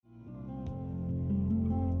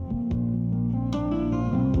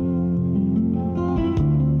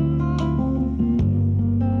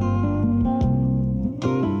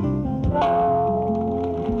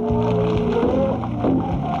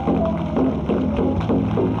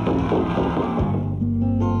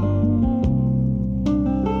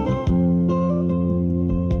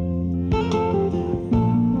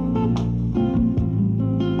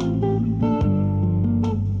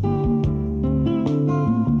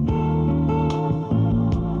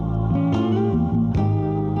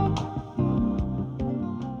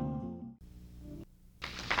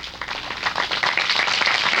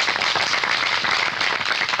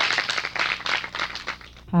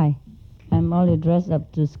only dress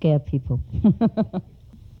up to scare people.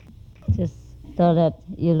 Just so that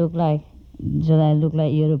you look like, so that I look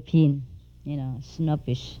like European,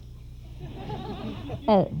 snobbish.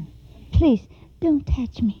 Please, don't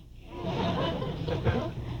touch me.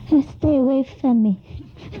 Stay away from me.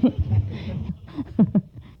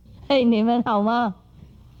 Hey, 你们好吗？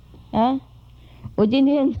啊？我今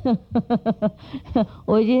天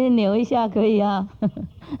我今天扭一下可以啊。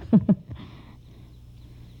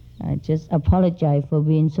I just apologize for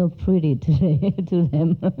being so pretty today to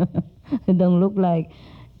them. don't look like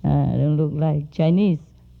Chinese.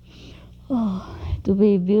 Oh, to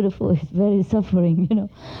be beautiful is very suffering,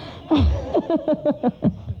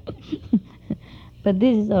 But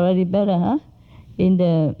this is already better, huh? In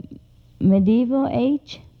the medieval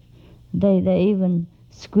age, they even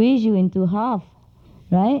squeeze you into half,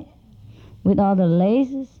 right? With all the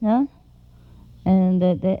laces, huh? And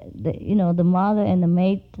the mother and the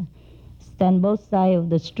maid stand both sides of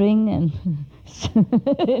the string and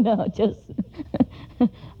just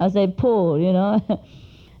as they pull,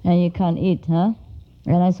 and you can't eat, huh?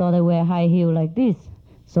 And I saw they wear high heel like this.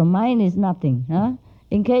 So mine is nothing, huh?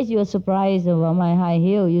 In case you're surprised about my high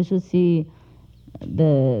heel, you should see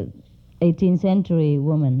the 18th century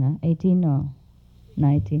woman, huh? 18 or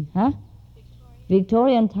 19, huh?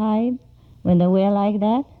 Victorian time, when they wear like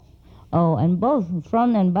that. Oh, and both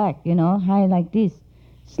front and back, high like this.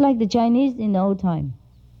 It's like the Chinese in the old time.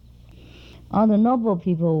 All the noble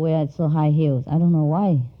people wear so high heels. I don't know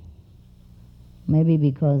why. Maybe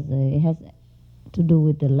because it has to do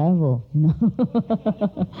with the level,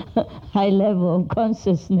 high level of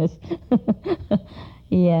consciousness.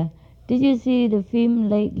 Yeah. Did you see the film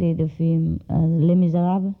lately, Les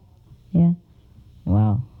Miserables? Yeah.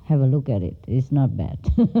 Wow. Have a look at it. It's not bad.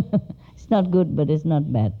 It's not good, but it's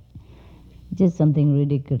not bad. Just something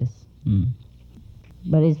ridiculous.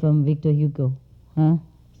 But it's from Victor Hugo, huh?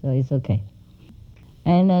 So it's okay.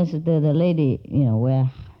 And as the lady,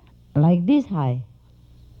 wear like this high,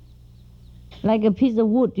 like a piece of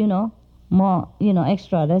wood, more,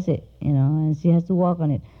 extra. That's it, And she has to walk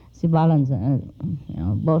on it. She balance,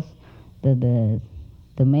 both the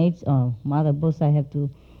maids or mother, both sides have to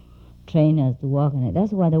train us to walk on it.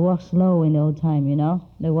 That's why they walk slow in the old time,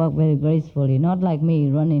 They walk very gracefully, not like me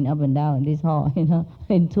running up and down in this hall,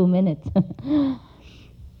 in 2 minutes.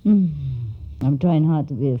 I'm trying hard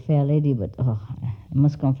to be a fair lady, but I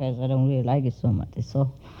must confess I don't really like it so much. It's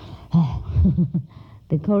so...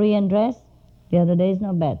 The Korean dress, the other day, is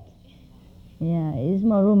not bad. Yeah, it's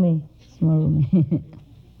more roomy. It's more roomy.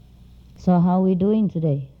 So how are we doing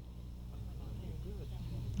today?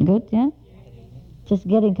 Good, yeah? Just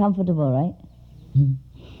getting comfortable, right?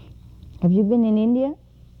 Have you been in India?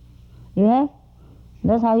 You have?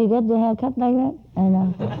 That's how you get the haircut like that? I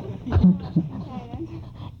know.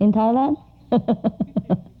 In Thailand?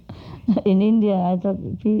 In India, I thought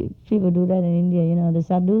people do that in India, the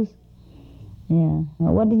sadhus. Yeah.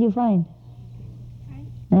 What did you find?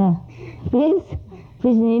 Yeah. Fish?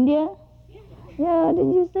 Fish in India? Yeah, did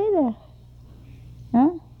you stay there?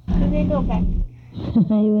 Huh? You will go back.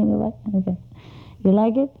 You will go back? Okay. You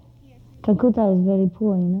like it? Yes. Calcutta is very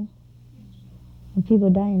poor, And people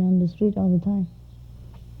dying on the street all the time.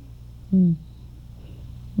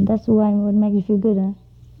 That's why what makes you feel good, huh?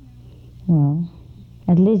 Well,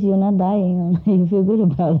 at least you're not dying. You feel good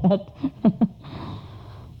about that.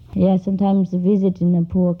 Yeah, sometimes a visit in a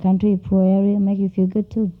poor country, poor area, make you feel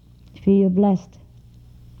good too. You feel you're blessed.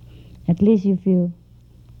 At least you feel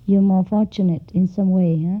you're more fortunate in some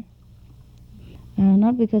way, huh?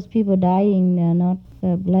 Not because people dying they're not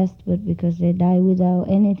blessed, but because they die without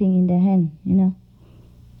anything in their hand,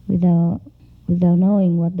 without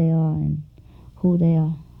knowing what they are and who they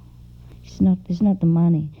are. It's not the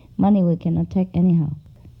money. Money we cannot take anyhow.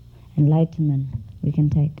 Enlightenment we can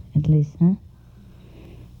take at least, huh?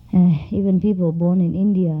 Even people born in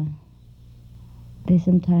India, they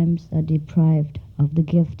sometimes are deprived of the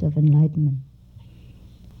gift of enlightenment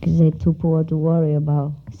because they're too poor to worry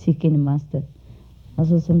about seeking a master.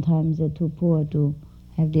 Also sometimes they're too poor to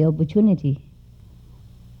have the opportunity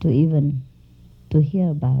to even to hear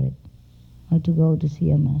about it or to go to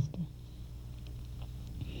see a master.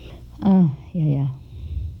 Yeah.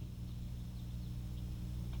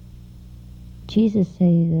 Jesus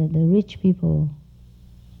says that the rich people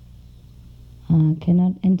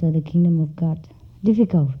cannot enter the kingdom of God.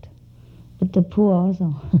 Difficult. But the poor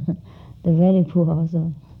also. The very poor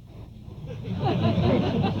also.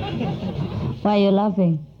 Why are you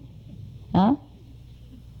laughing? Huh?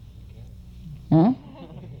 Huh?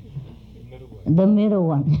 The middle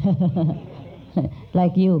one.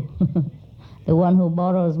 Like you. The one who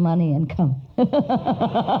borrows money and come.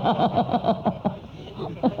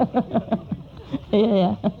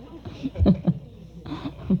 Yeah.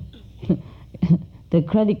 The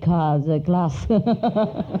credit cards, the glass.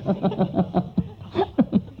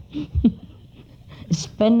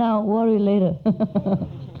 Spend now, worry later.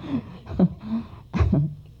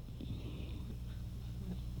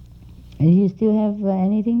 You still have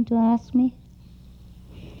anything to ask me?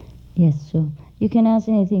 Yes, sure. You can ask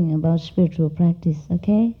anything about spiritual practice,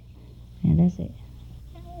 okay? And that's it.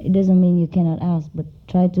 It doesn't mean you cannot ask, but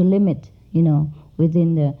try to limit,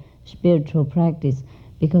 within the spiritual practice,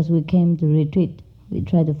 because we came to retreat. We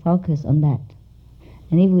try to focus on that.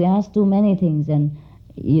 And if we ask too many things, then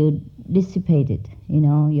you dissipate it,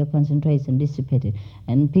 your concentration dissipated.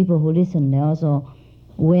 And people who listen, they're also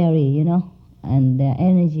weary, and their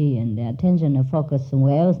energy and their attention are focused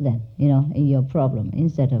somewhere else then, in your problem,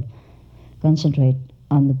 instead of concentrate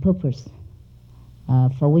on the purpose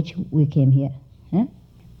for which we came here. Yeah?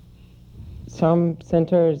 Some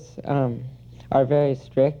centers are very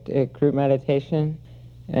strict at group meditation,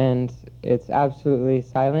 and it's absolutely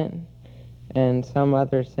silent. And some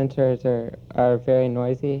other centers are very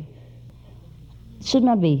noisy. Should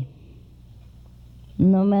not be.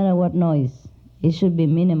 No matter what noise, it should be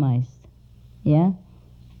minimized. Yeah?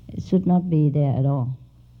 It should not be there at all.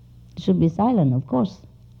 It should be silent, of course.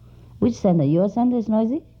 Which center? Your center is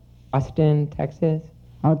noisy? Austin, Texas.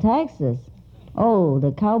 Oh, Texas. Oh,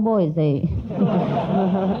 the cowboys, they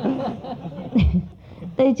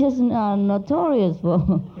they just are notorious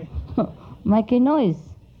for making noise.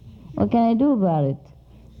 What can I do about it?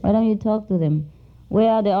 Why don't you talk to them? Where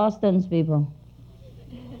are the Austin's people?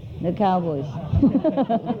 The cowboys.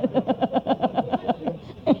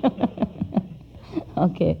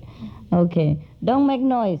 Okay. Don't make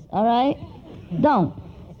noise, all right?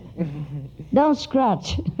 Don't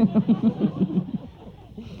scratch.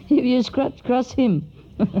 If you scratch, cross him.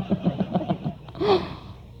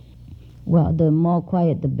 Well, the more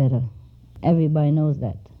quiet, the better. Everybody knows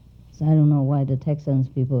that. So I don't know why the Texans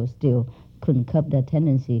people still couldn't curb that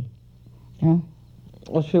tendency. Huh?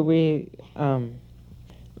 Well, should we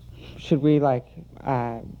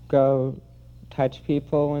go touch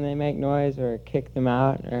people when they make noise, or kick them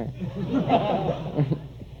out, or?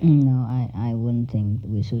 No, I wouldn't think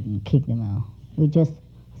we shouldn't kick them out. We just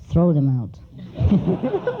throw them out.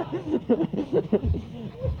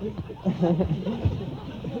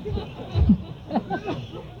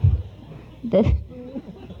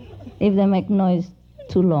 If they make noise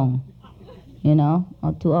too long,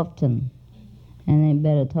 or too often, and I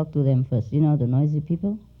better talk to them first. The noisy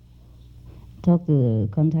people. Talk to the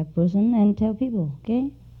contact person and tell people,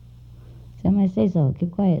 okay? Somebody say so,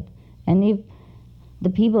 keep quiet. And if the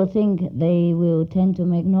people think they will tend to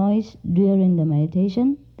make noise during the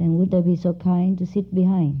meditation, then would they be so kind to sit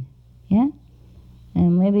behind? Yeah?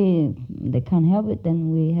 And maybe they can't help it,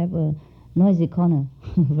 then we have a noisy corner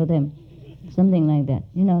for them. Something like that,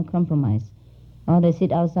 compromise. Or they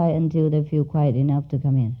sit outside until they feel quiet enough to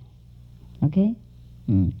come in. Okay?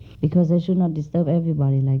 Because they should not disturb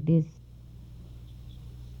everybody like this.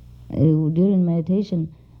 During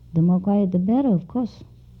meditation, the more quiet the better, of course.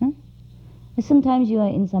 Huh? Sometimes you are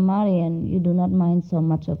in samadhi and you do not mind so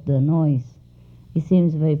much of the noise. It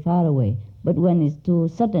seems very far away. But when it's too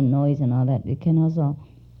sudden noise and all that, it can also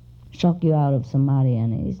shock you out of samadhi,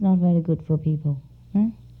 and it's not very good for people. Huh?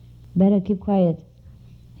 Better keep quiet.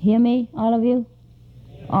 Hear me, all of you?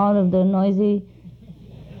 All of the noisy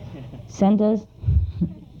centers?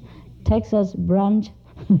 Texas branch?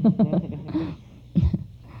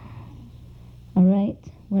 All right,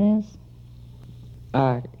 what else?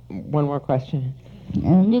 One more question.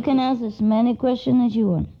 And you can ask as many questions as you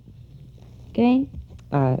want. Okay?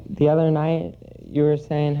 The other night, you were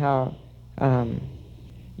saying how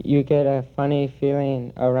you get a funny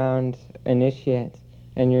feeling around initiates,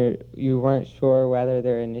 and you weren't sure whether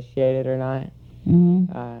they're initiated or not.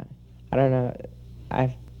 Mm-hmm. I don't know.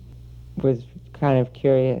 I was kind of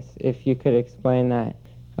curious if you could explain that.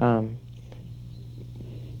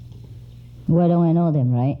 Why don't I know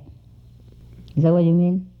them, right? Is that what you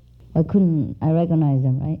mean? Why couldn't I recognize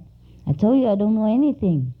them, right? I told you I don't know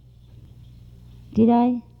anything. Did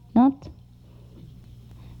I? Not?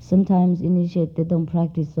 Sometimes initiate, they don't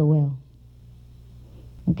practice so well.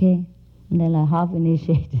 Okay? And they're like half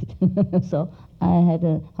initiated. So I had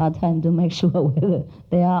a hard time to make sure whether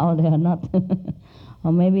they are or they are not.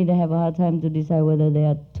 Or maybe they have a hard time to decide whether they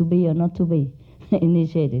are to be or not to be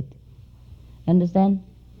initiated. Understand?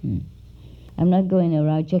 I'm not going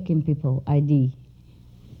around checking people ID.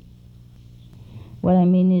 What I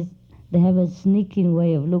mean is they have a sneaking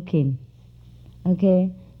way of looking.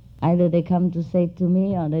 Okay? Either they come to say to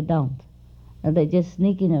me or they don't. Or they're just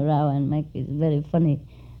sneaking around and make it very funny.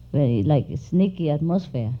 very like sneaky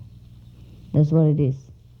atmosphere. That's what it is.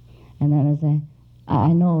 And then I say,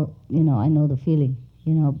 I know, I know the feeling,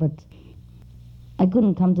 but I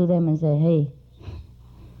couldn't come to them and say, hey,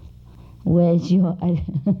 where's your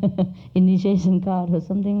initiation card or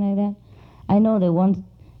something like that. I know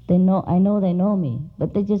I know they know me,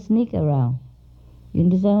 but they just sneak around. You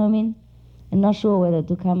understand what I mean? I'm not sure whether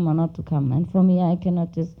to come or not to come. And for me, I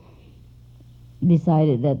cannot just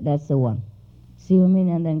decide that that's the one. See what I mean?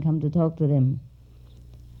 And then come to talk to them.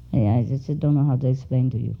 I just don't know how to explain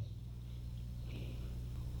to you.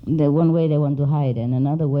 The one way they want to hide, and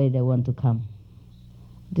another way they want to come.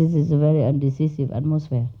 This is a very undecisive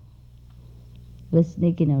atmosphere. We're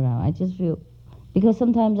sneaking around. I just feel, because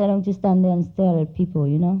sometimes I don't just stand there and stare at people,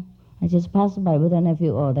 I just pass by, but then I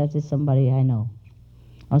feel, oh, that is somebody I know,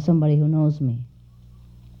 or somebody who knows me.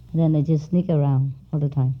 And then I just sneak around all the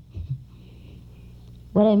time.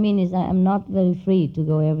 What I mean is I'm not very free to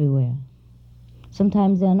go everywhere.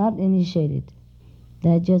 Sometimes they are not initiated.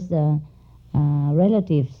 They're just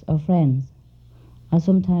relatives or friends. Or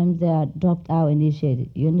sometimes they are dropped out initiated.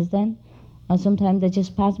 You understand? Or sometimes they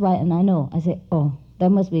just pass by and I know. I say, oh, that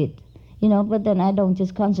must be it. But then I don't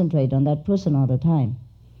just concentrate on that person all the time.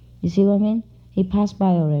 You see what I mean? He passed by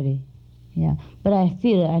already. Yeah. But I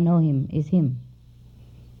feel I know him. It's him.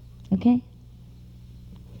 Okay?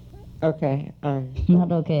 Okay.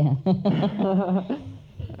 Not okay.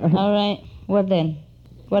 All right. What then?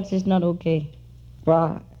 What is not okay?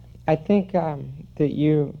 Well, I think that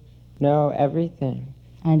you know everything.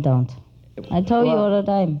 I don't. I tell you all the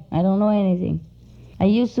time, I don't know anything. I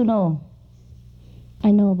used to know.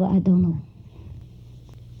 I know, but I don't know.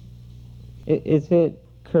 Is it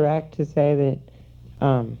correct to say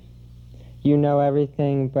that you know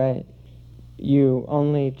everything, but you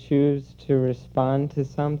only choose to respond to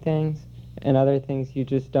some things, and other things you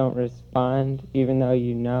just don't respond, even though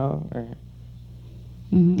you know? Or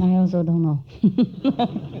I also don't know.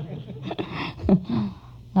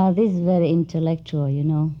 This is very intellectual,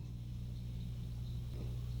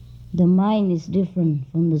 The mind is different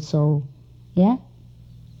from the soul, yeah?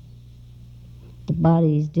 The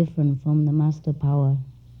body is different from the master power.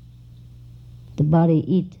 The body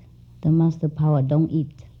eat, the master power don't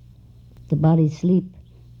eat. The body sleep,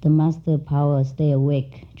 the master power stay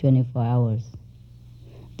awake 24 hours.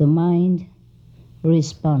 The mind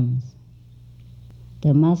responds.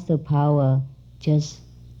 The master power just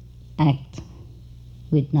act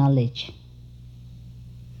with knowledge.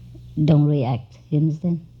 Don't react, you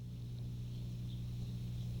understand?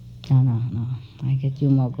 No. I get you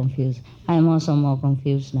more confused. I'm also more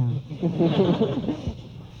confused now.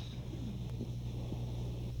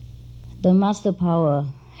 The master power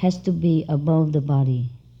has to be above the body,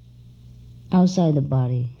 outside the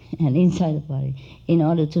body, and inside the body, in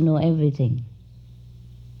order to know everything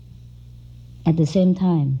at the same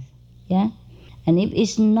time, yeah? And if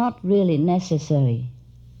it's not really necessary,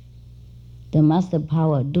 the master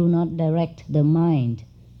power do not direct the mind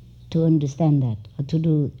to understand that or to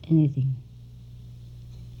do anything.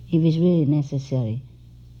 If it's really necessary,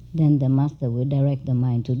 then the master will direct the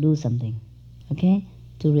mind to do something, okay?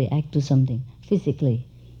 To react to something physically.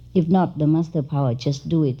 If not, the master power just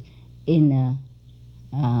do it in in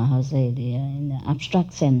the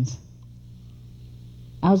abstract sense,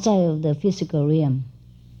 outside of the physical realm.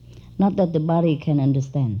 Not that the body can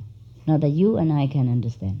understand, not that you and I can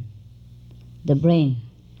understand. The brain,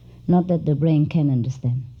 not that the brain can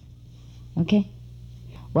understand. Okay?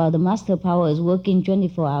 While the master power is working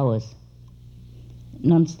 24 hours,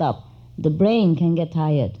 non-stop, the brain can get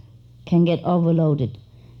tired, can get overloaded,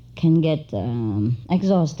 can get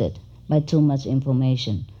exhausted by too much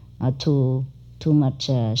information, or too much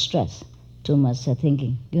stress, too much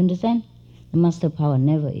thinking. You understand? The master power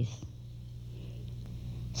never is.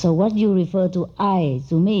 So what you refer to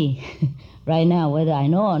to me, right now, whether I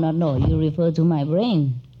know or not know, you refer to my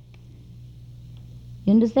brain.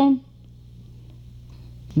 You understand?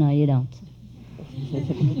 No, you don't.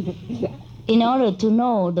 In order to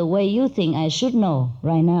know the way you think I should know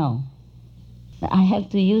right now, I have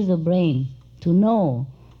to use the brain to know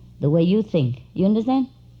the way you think. You understand?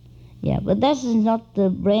 Yeah, but that is not the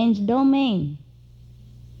brain's domain.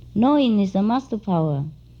 Knowing is the master power.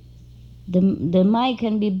 The mind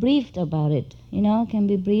can be briefed about it, can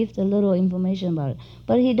be briefed a little information about it.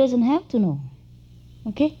 But he doesn't have to know.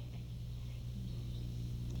 Okay?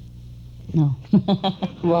 No.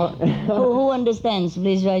 well, who understands?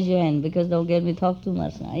 Please raise your hand, because don't get me talk too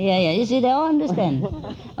much now. Yeah. You see, they all understand.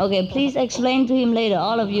 Okay, please explain to him later,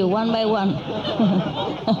 all of you, one by one.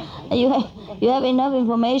 You have enough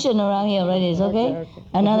information around here already, okay?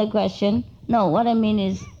 Another question? No, what I mean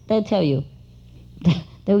is, they tell you.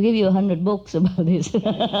 They'll give you 100 books about this.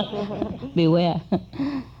 Beware.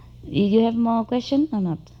 You have more question or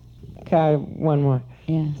not? Okay, one more.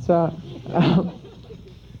 Yeah. So,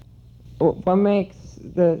 what makes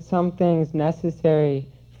some things necessary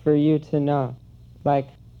for you to know? Like,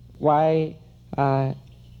 why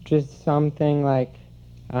just something like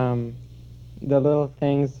the little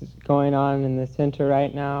things going on in the center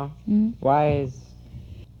right now? Mm. Why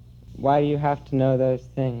do you have to know those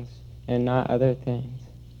things and not other things?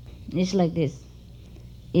 It's like this.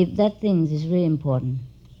 If that thing is really important,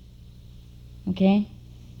 okay,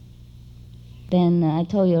 then I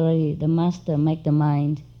told you already, the master make the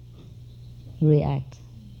mind react,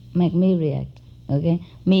 make me react, okay?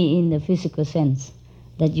 Me in the physical sense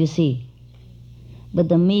that you see. But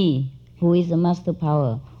the me, who is the master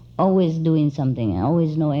power, always doing something,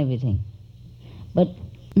 always know everything. But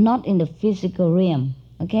not in the physical realm,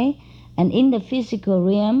 okay? And in the physical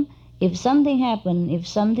realm, if something happen, if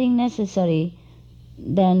something necessary,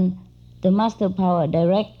 then the master power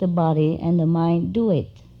direct the body and the mind do it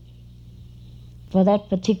for that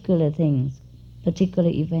particular thing, particular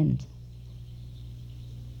event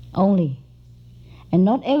only. And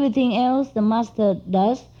not everything else the master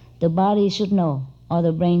does, the body should know or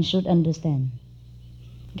the brain should understand.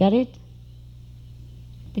 Got it?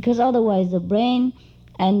 Because otherwise the brain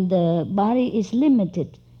and the body is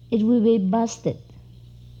limited. It will be busted,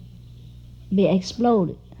 be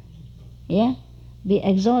exploded, yeah? Be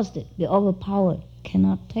exhausted, be overpowered,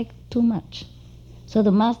 cannot take too much. So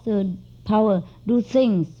the master power do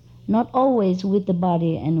things not always with the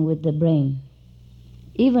body and with the brain,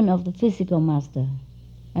 even of the physical master.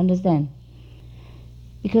 Understand?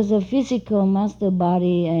 Because the physical master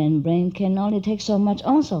body and brain can only take so much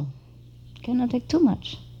also. Cannot take too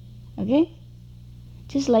much. Okay?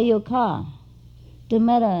 Just like your car. Doesn't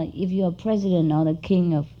matter if you're president or the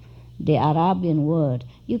king of the Arabian world,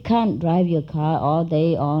 you can't drive your car all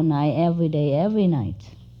day, all night, every day, every night.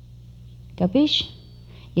 Capiche?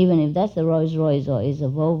 Even if that's a Rolls Royce or is a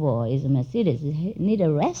Volvo or is a Mercedes, it needs a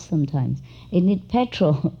rest sometimes. It needs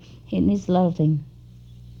petrol. It needs a lot of things.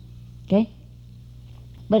 Okay?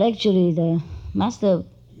 But actually the master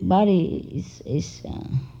body is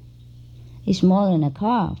more than a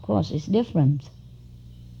car, of course, it's different.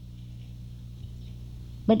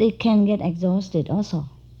 But it can get exhausted also,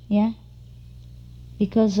 yeah?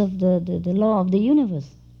 Because of the law of the universe,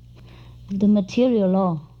 the material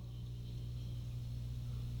law.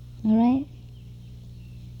 All right?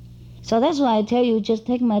 So that's why I tell you, just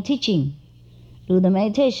take my teaching, do the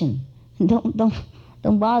meditation.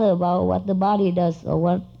 Don't bother about what the body does or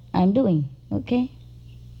what I'm doing, okay?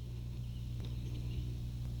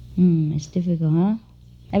 It's difficult, huh?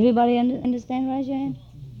 Everybody understand, raise your hand?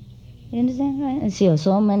 You understand, right? I see,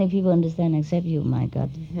 so many people understand except you, my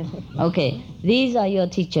God. Okay, these are your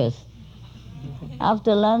teachers.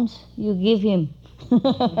 After lunch, you give him.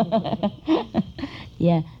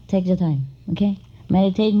 Yeah, take your time, okay?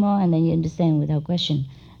 Meditate more and then you understand without question.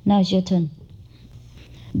 Now it's your turn.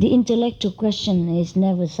 The intellectual question is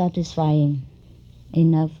never satisfying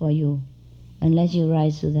enough for you unless you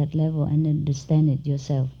rise to that level and understand it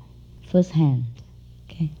yourself firsthand.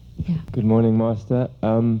 Okay? Yeah. Good morning, Master.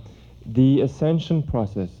 The ascension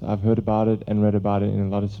process, I've heard about it and read about it in a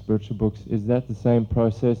lot of spiritual books. Is that the same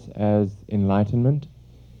process as enlightenment?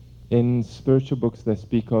 In spiritual books, they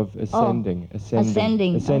speak of ascending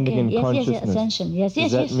Okay. in Yes, consciousness. yes, ascension. Yes,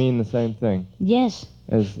 Does that mean the same thing? Yes.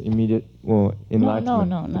 As immediate, well, enlightenment?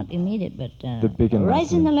 No, not immediate, but the big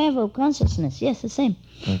rise in the enlightenment. level of consciousness. Yes, the same.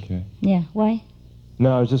 Okay. Yeah, why?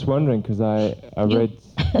 No, I was just wondering because I read.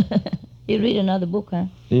 You read another book, huh?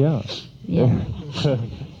 Yeah. Yeah.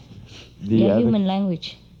 The other human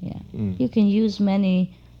language. Yeah. You can use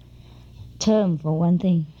many terms for one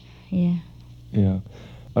thing. Yeah. Yeah.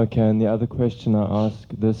 Okay, and the other question I ask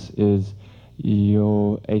this is,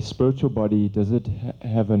 a spiritual body, does it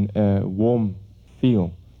have a warm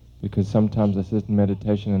feel? Because sometimes I sit in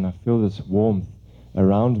meditation and I feel this warmth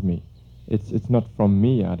around me. It's not from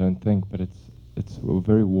me, I don't think, but it's a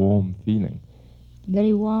very warm feeling.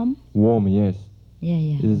 Very warm? Warm, yes.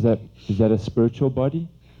 Yeah. Is that a spiritual body?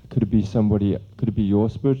 Could it be your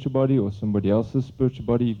spiritual body or somebody else's spiritual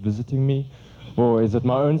body visiting me? Or is it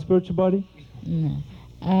my own spiritual body? No.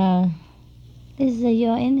 This is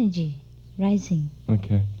your energy rising.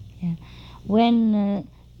 Okay. Yeah. When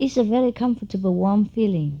it's a very comfortable, warm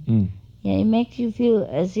feeling. Yeah, it makes you feel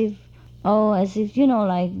as if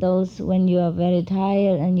like those when you are very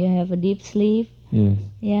tired and you have a deep sleep. Yes.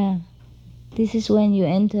 Yeah. This is when you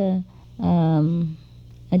enter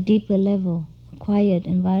a deeper level, quiet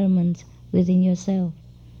environment within yourself.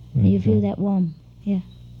 Okay. You feel that warm. Yeah.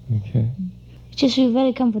 Okay. just feel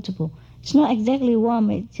very comfortable. It's not exactly warm,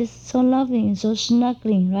 it's just so loving and so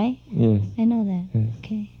snuggling, right? Yes. I know that. Yes.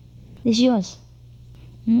 Okay. It's yours.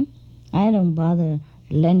 Hmm? I don't bother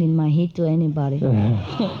lending my heat to anybody.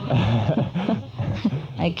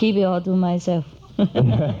 I keep it all to myself.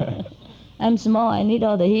 I'm small, I need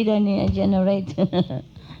all the heat I generate.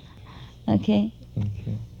 Okay.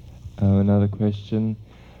 Okay. Another question.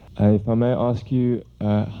 If I may ask you,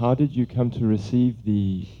 how did you come to receive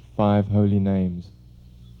the 5 holy names?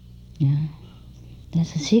 Yeah.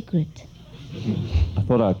 That's a secret. I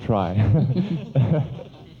thought I'd try.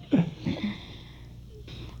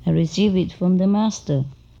 I receive it from the master.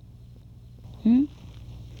 Hmm?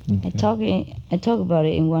 Okay. I talk about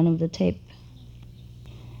it in one of the tape.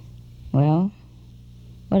 Well,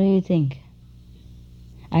 what do you think?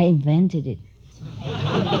 I invented it.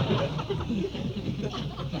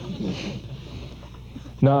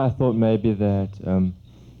 No, I thought maybe that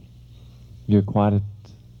you acquired it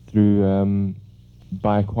through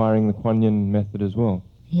by acquiring the Kuan Yin method as well.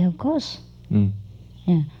 Yeah, of course. Mm.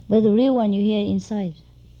 Yeah, but the real one you hear inside.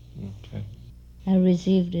 Okay. I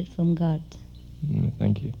received it from God.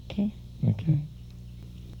 Thank you. Okay. Okay.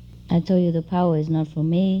 I told you the power is not from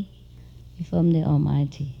me, it's from the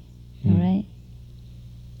Almighty. Mm. All right?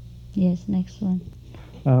 Yes, next one.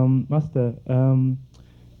 Master,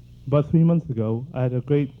 about 3 months ago, I had a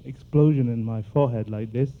great explosion in my forehead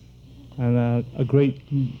like this, and a great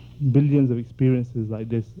billions of experiences like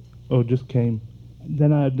this just came.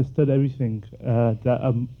 Then I understood everything,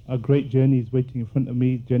 that a great journey is waiting in front of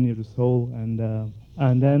me, journey of the soul,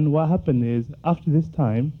 and then what happened is, after this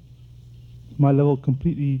time, my level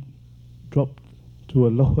completely dropped to a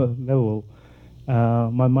lower level.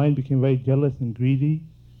 My mind became very jealous and greedy,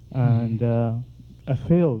 and I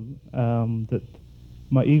failed. That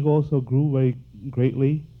my ego also grew very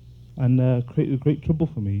greatly, and created great trouble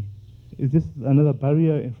for me. Is this another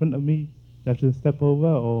barrier in front of me that I should step over,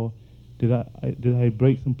 or did I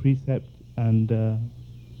break some precept and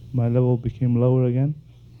my level became lower again?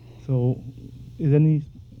 So, is there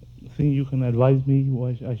anything you can advise me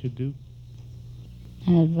what I should do?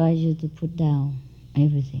 I advise you to put down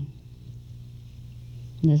everything.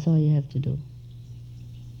 That's all you have to do.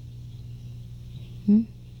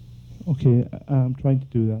 Okay, I'm trying to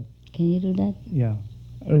do that. Can you do that? Yeah,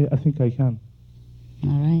 I think I can.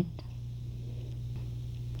 All right.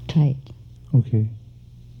 Try it. Okay.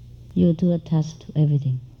 You're too attached to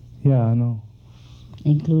everything, Yeah, I know.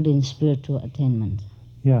 including spiritual attainment.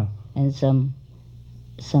 Yeah, And some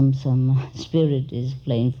spirit is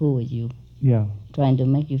playing fool with you, yeah, trying to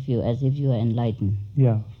make you feel as if you are enlightened.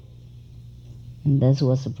 yeah. And that's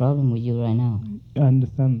what's the problem with you right now. I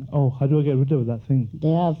understand. Oh, how do I get rid of that thing?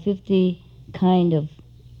 There are 50 kind of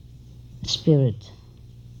spirits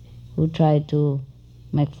who try to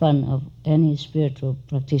make fun of any spiritual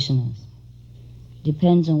practitioners.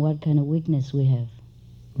 Depends on what kind of weakness we have.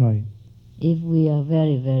 Right. If we are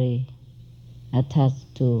very, very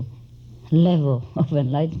attached to level of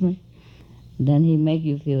enlightenment, then he make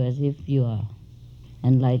you feel as if you are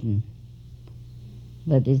enlightened.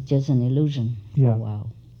 But it's just an illusion for Yeah. a while.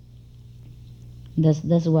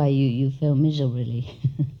 That's why you feel miserably.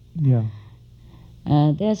 Yeah.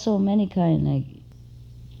 There are so many kind, like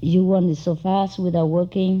you want it so fast without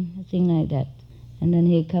working, a thing like that. And then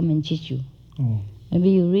he come and teach you. Oh. Maybe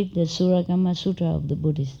you read the Suragama Sutra of the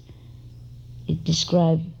Buddhists. It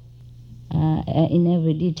describes in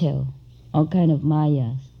every detail all kind of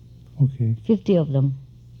mayas, Okay. 50 of them.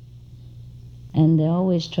 And they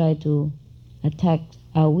always try to attack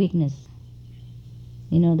our weakness,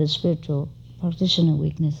 the spiritual practitioner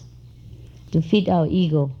weakness, to feed our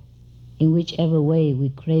ego in whichever way we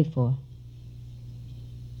crave for.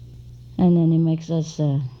 And then it makes us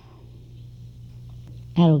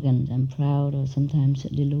arrogant and proud, or sometimes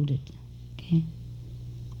deluded. Okay?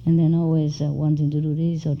 And then always wanting to do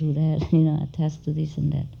this or do that, attached to this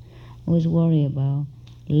and that. Always worry about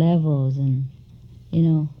levels and,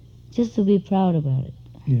 just to be proud about it.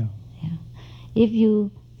 Yeah. If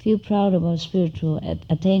you feel proud about spiritual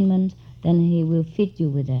attainment, then he will feed you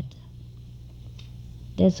with that.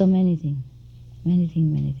 There's so many things. Many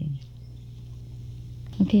things.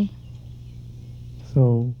 Okay?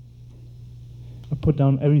 So, I put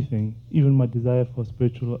down everything, even my desire for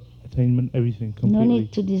spiritual attainment, everything completely. No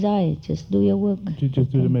need to desire, just do your work.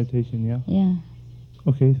 Just do the meditation, yeah? Yeah,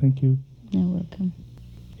 Okay, thank you. you're welcome.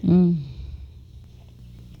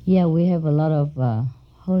 Yeah, we have a lot of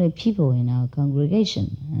holy people in our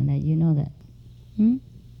congregation, and you know that.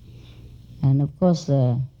 And of course,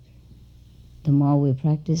 the more we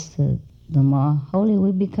practice, the more holy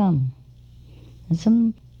we become.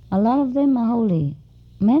 And a lot of them are holy.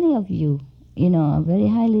 Many of you are very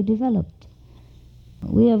highly developed.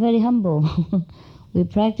 We are very humble. We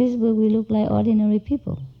practice, but we look like ordinary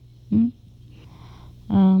people.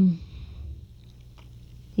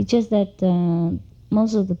 It's just that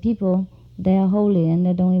most of the people, they are holy and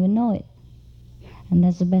they don't even know it. And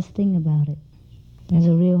that's the best thing about it. There's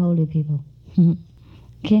a real holy people.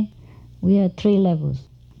 Okay? We are 3 levels.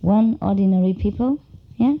 1, ordinary people.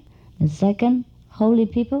 Yeah? The 2nd, holy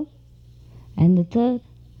people. And the 3rd,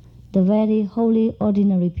 the very holy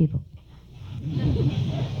ordinary people.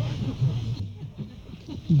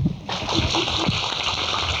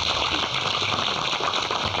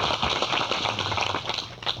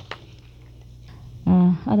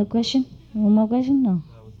 Other question? One more question? No.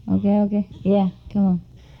 Okay. Yeah, come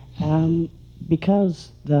on.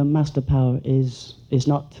 Because the master power is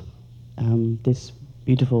not this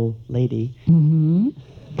beautiful lady. Mm-hmm.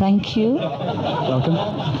 Thank you.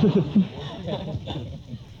 Welcome.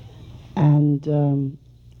 And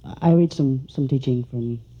I read some teaching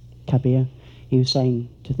from Kabir. He was saying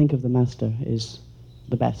to think of the master is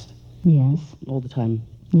the best. Yes. All the time.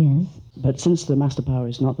 Yes. But since the master power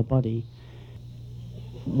is not the body,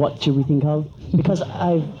 what should we think of? Because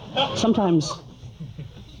sometimes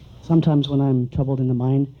when I'm troubled in the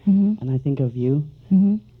mind and I think of you,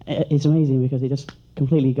 it's amazing because it just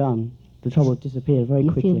completely gone. The trouble disappeared very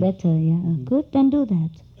quickly. You feel better, yeah. Good, then do that.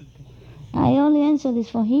 I only answer this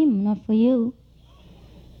for him, not for you.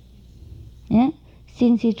 Yeah?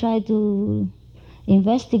 Since he tried to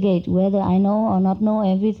investigate whether I know or not know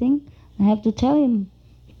everything, I have to tell him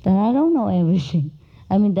that I don't know everything.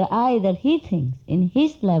 I mean, the I that he thinks in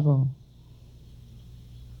his level.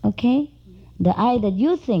 Okay? The I that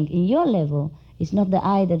you think in your level is not the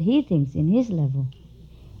I that he thinks in his level.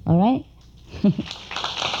 All right?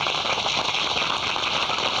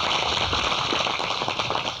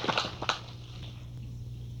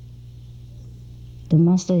 The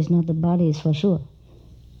master is not the body, is for sure.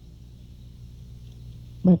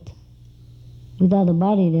 But without the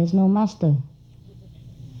body, there's no master.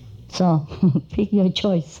 So, pick your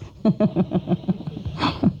choice.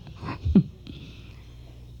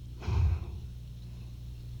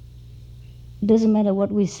 Doesn't matter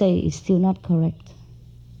what we say, it's still not correct.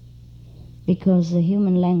 Because the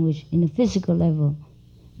human language, in the physical level,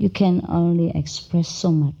 you can only express so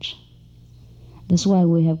much. That's why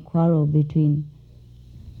we have quarrel between,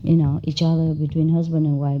 each other, between husband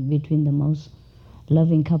and wife, between the most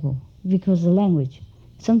loving couple. Because the language.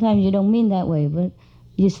 Sometimes you don't mean that way, but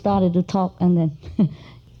you started to talk and then,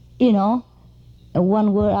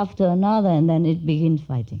 one word after another and then it begins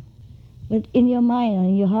fighting. But in your mind and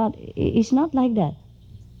in your heart, it's not like that.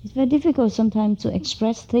 It's very difficult sometimes to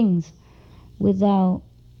express things without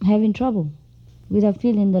having trouble, without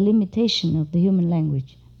feeling the limitation of the human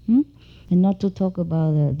language. And not to talk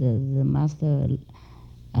about the master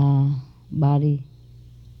body.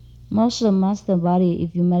 Most of the master body,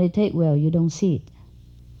 if you meditate well, you don't see it.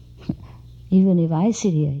 Even if I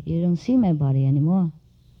sit here, you don't see my body anymore.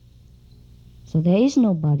 So there is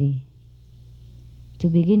no body to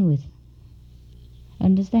begin with.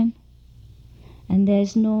 Understand? And there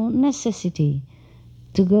is no necessity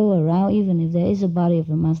to go around, even if there is a body of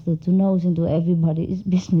the master, to nose into everybody's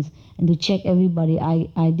business and to check everybody's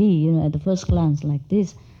ID, at the first glance like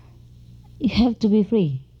this. You have to be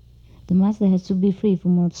free. The master has to be free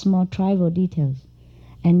from all small tribal details.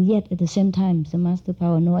 And yet, at the same time, the master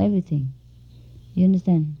power know everything. You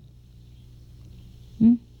understand?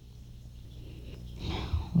 Well,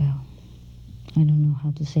 I don't know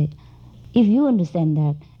how to say it. If you understand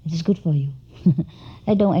that, it is good for you.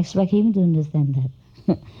 I don't expect him to understand that.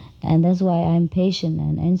 And that's why I'm patient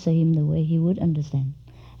and answer him the way he would understand.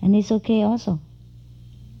 And it's okay also.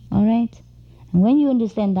 All right? And when you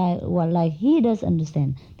understand that, like he does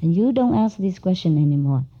understand, then you don't ask this question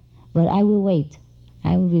anymore. But I will wait.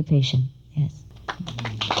 I will be patient. Yes.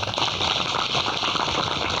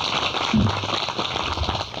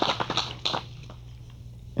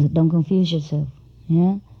 Don't confuse yourself.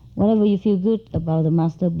 Yeah? Whatever you feel good about the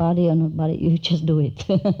master, body or not body, you just do it.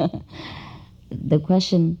 The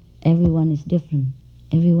question, everyone is different.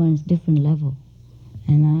 Everyone is different level.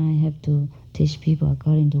 And I have to teach people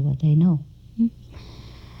according to what they know.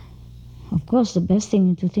 Of course, the best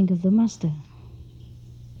thing is to think of the master.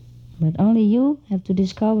 But only you have to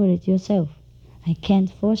discover it yourself. I can't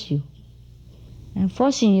force you. And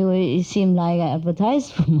forcing you, it seems like I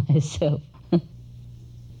advertise for myself.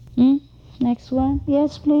 Next one.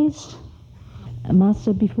 Yes, please.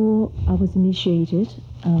 Master, before I was initiated,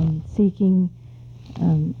 seeking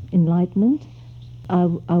enlightenment, I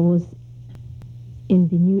was in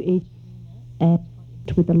the New Age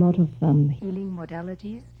with a lot of healing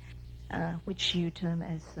modalities. which you term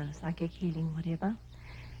as psychic healing, whatever.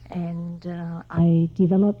 And I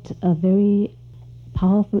developed a very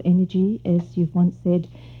powerful energy, as you've once said.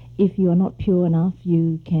 If you are not pure enough,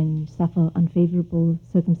 you can suffer unfavorable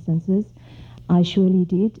circumstances. I surely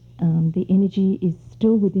did. The energy is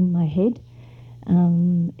still within my head.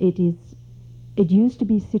 It used to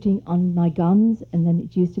be sitting on my gums, and then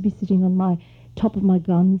it used to be sitting on my top of my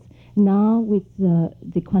gums. Now, with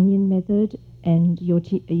the Kuan Yin method and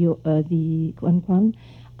the Kuan Kuan,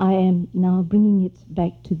 I am now bringing it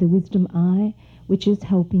back to the wisdom eye, which is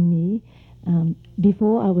helping me.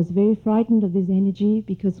 Before, I was very frightened of this energy,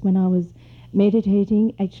 because when I was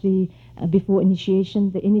meditating, actually before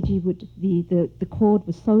initiation, the energy the cord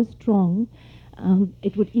was so strong.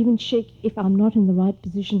 It would even shake if I'm not in the right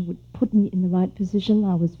position, would put me in the right position.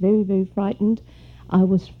 I was very, very frightened. I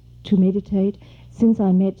was to meditate. Since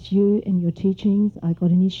I met you and your teachings, I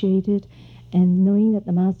got initiated, and knowing that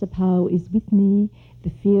the Master Power is with me, the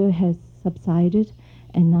fear has subsided,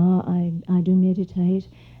 and now I do meditate.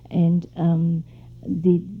 And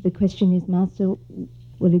the question is, Master,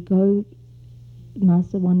 will it go,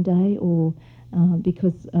 Master, one day, or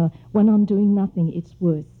because when I'm doing nothing, it's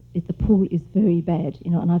worse. The pull is very bad,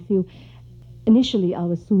 and I feel, initially I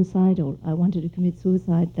was suicidal. I wanted to commit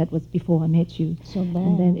suicide. That was before I met you. So bad.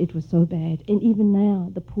 And then it was so bad. And even now,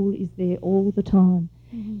 the pull is there all the time.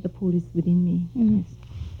 The pull is within me. Yes.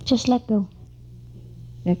 Just let go.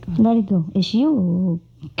 Let go. Let it go. It's you who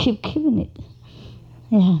keep keeping it.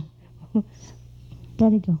 Yeah.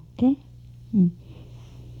 Let it go, okay?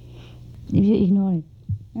 If you ignore it,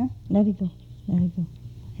 let it go. Let it go.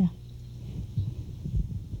 Yeah.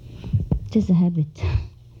 Just a habit.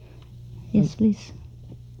 Yes, please.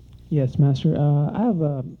 Yes, Master.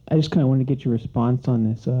 I just kind of wanted to get your response on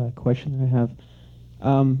this question that I have.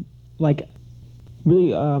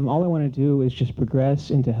 Really, all I want to do is just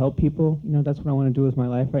progress and to help people. That's what I want to do with my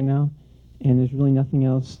life right now, and there's really nothing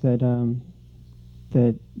else that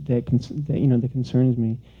concerns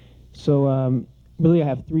me. So really, I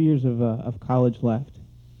have 3 years of college left.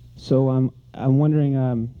 So I'm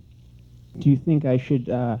wondering, do you think I should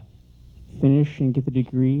finish and get the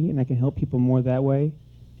degree, and I can help people more that way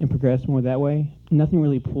and progress more that way? Nothing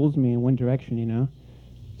really pulls me in one direction,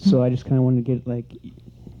 So I just kind of want to get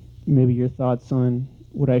maybe your thoughts on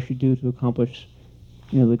what I should do to accomplish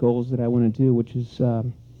the goals that I want to do, which is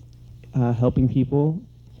helping people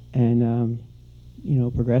and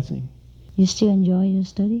progressing. You still enjoy your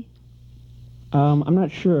study? I'm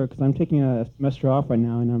not sure, because I'm taking a semester off right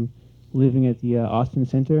now, and I'm living at the Austin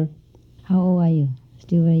Center. How old are you?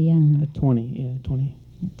 Still very young, huh? 20.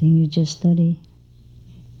 I think you just study.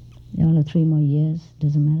 Only 3 more years,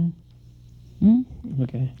 doesn't matter.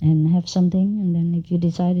 Okay. And have something, and then if you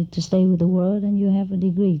decided to stay with the world, then you have a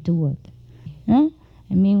degree to work. And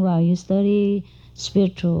meanwhile, you study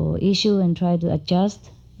spiritual issue and try to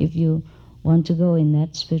adjust if you want to go in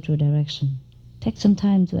that spiritual direction. Take some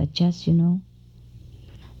time to adjust,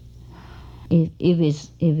 If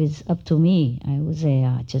it's up to me, I would say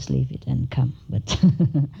just leave it and come. But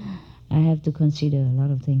I have to consider a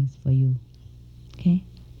lot of things for you. Okay?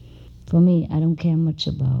 For me, I don't care much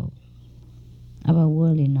about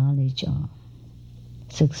worldly knowledge or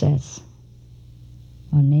success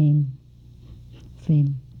or name,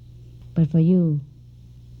 fame. But for you,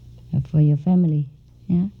 for your family,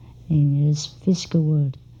 in this physical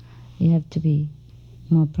world, you have to be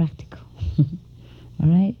more practical. All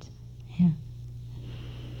right? Yeah.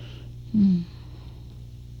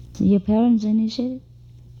 Your parents initiated?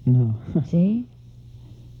 No. See?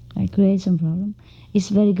 I create some problem. It's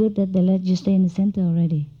very good that they let you stay in the center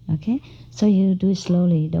already. Okay? So you do it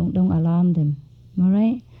slowly. Don't alarm them. All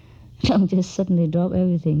right? Don't just suddenly drop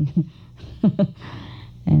everything.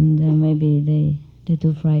 And maybe they're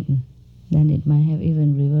too frightened. Then it might have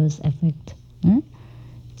even reverse effect.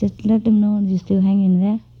 Just let them know you're still hanging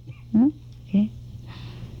there. Okay?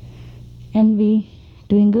 And be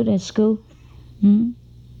doing good at school. And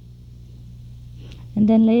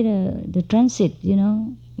then later, the transit,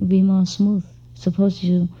 will be more smooth. Suppose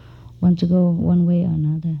you want to go one way or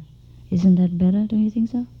another. Isn't that better? Don't you think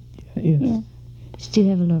so? Yes. Yeah. Still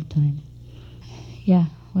have a lot of time. Yeah.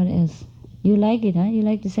 What else? You like it, huh? You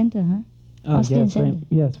like the center, huh? Austin Center.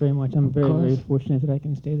 Yes, very much. I'm very, very fortunate that I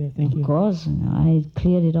can stay there. Thank you. Of course. I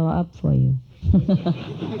cleared it all up for you.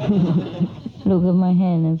 Look at my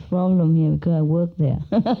hand. There's a problem here because I work there.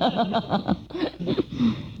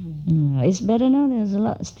 It's better now.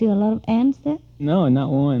 There's still a lot of ants there. No, not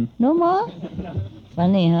one. No more?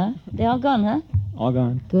 Funny, huh? They all gone, huh? All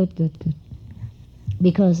gone. Good.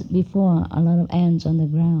 Because before, a lot of ants on the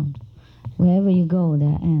ground. Wherever you go, there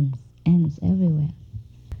are ants. Ants everywhere.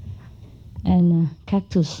 and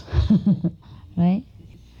cactus, right?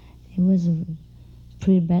 It was a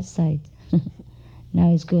pretty bad sight.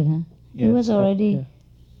 Now it's good, huh? Yes, it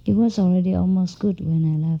was already almost good when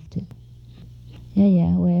I left it.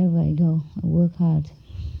 Yeah, wherever I go, I work hard.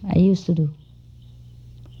 I used to do.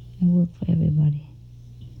 I work for everybody.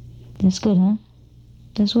 That's good, huh?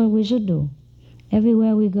 That's what we should do.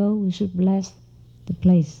 Everywhere we go, we should bless the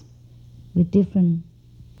place with different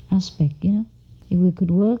aspect, you know. If we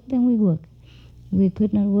could work, then we work. If we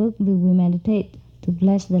could not work, we meditate to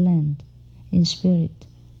bless the land in spirit,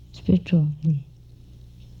 spiritually.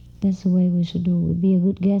 That's the way we should do. We be a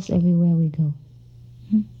good guest everywhere we go.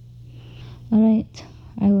 All right.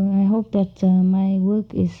 I hope that my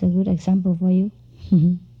work is a good example for you.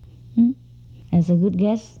 As a good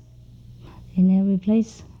guest in every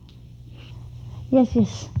place. Yes.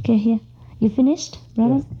 Okay, here. You finished,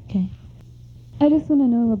 brother? Yes. Okay. I just want to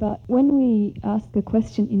know about when we ask a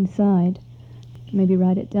question inside, maybe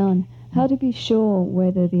write it down, how to be sure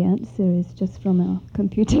whether the answer is just from our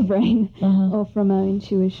computer brain or from our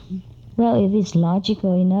intuition. Well, if it's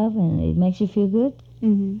logical enough and it makes you feel good,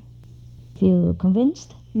 feel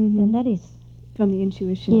convinced, then that is. From the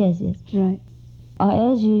intuition. Yes. Right. Or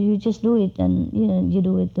else you just do it and you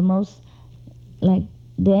do it the most, like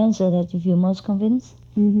the answer that you feel most convinced,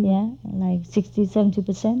 like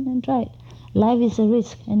 60-70%, and try it. Life is a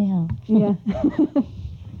risk anyhow. Yeah.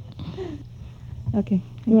 Okay.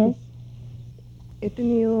 Yes. He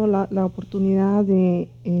tenido la oportunidad de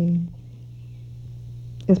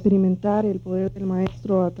experimentar el poder del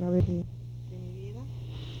maestro a través de mi vida,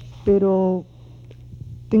 pero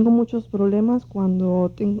tengo muchos problemas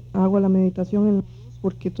cuando hago la meditación en la luz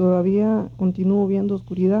porque todavía continúo viendo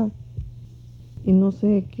oscuridad y no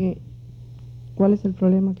sé cuál es el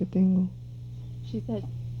problema que tengo.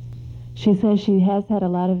 She says she has had a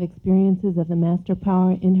lot of experiences of the master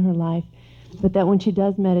power in her life, but that when she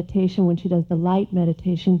does meditation, when she does the light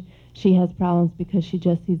meditation, she has problems because she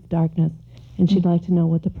just sees darkness, and she'd like to know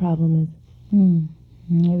what the problem is.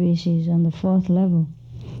 Maybe she's on the 4th level.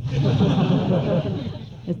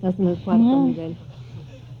 Estás en el cuarto nivel.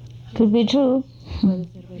 Could be true. Puede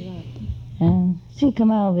ser verdad. She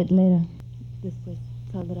come out of it later. Después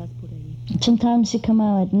saldrás por ahí. Sometimes she come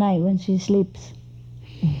out at night when she sleeps.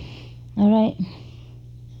 All right.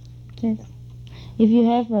 Yes. If you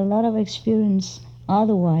have a lot of experience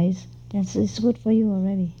otherwise, it's good for you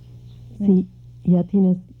already. Si ya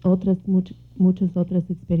tienes muchas otras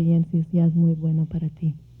experiencias, ya es muy bueno para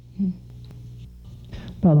ti.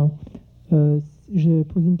 Pardon. Je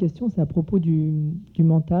pose une question, c'est à propos du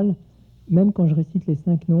mental. Même quand je récite les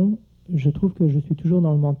 5 noms, je trouve que je suis toujours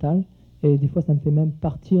dans le mental. Et des fois, ça me fait même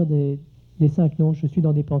partir des 5 noms. Je suis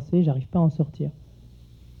dans des pensées, j'arrive pas à en sortir.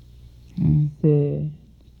 C'est...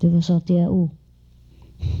 Tu veux sortir où?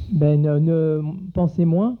 Ben, ne pensez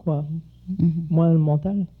moins, quoi. Moins le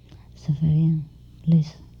mental. Ça fait rien.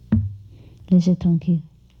 Laissez tranquille.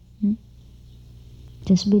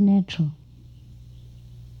 Just be natural.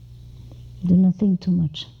 Do not think too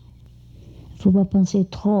much. Il ne faut pas penser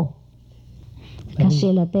trop.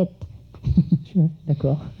 Casser la tête.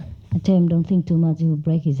 D'accord. I tell him don't think too much, he will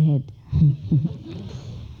break his head.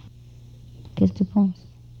 Qu'est-ce que tu penses?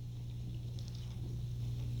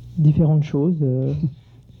 Différentes choses.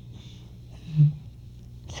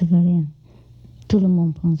 Ça fait rien. Tout le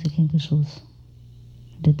monde pense quelque chose.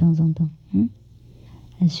 De temps en temps.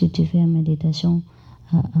 Et si tu fais une méditation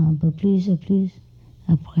un peu plus et plus,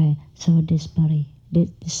 après, ça va disparaître.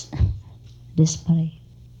 Disparaître.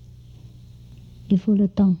 Il faut le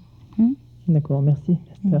temps. D'accord, merci.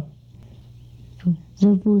 Je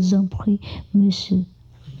vous en prie, monsieur.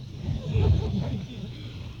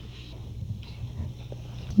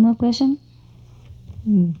 More question?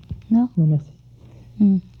 No? Non, merci.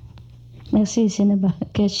 Merci, c'est une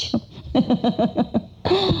question.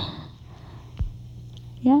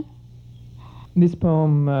 Yeah? This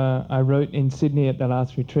poem I wrote in Sydney at the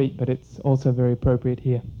last retreat, but it's also very appropriate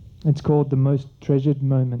here. It's called The Most Treasured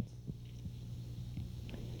Moments.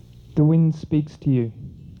 The wind speaks to you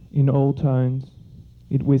in all tones.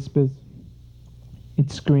 It whispers,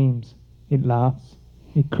 it screams, it laughs,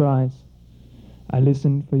 it cries. I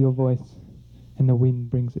listen for your voice, and the wind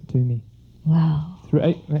brings it to me. Wow.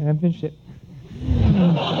 I finished it.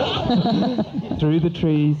 Through the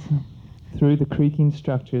trees, through the creaking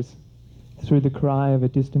structures, through the cry of a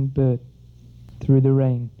distant bird, through the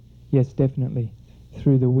rain, yes, definitely,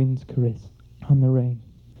 through the wind's caress on the rain.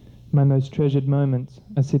 My most treasured moments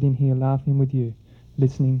are sitting here laughing with you,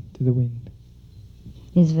 listening to the wind.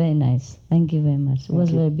 It's very nice. Thank you very much. It was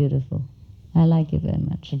you. very beautiful. I like it very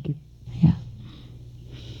much. Thank you. Yeah.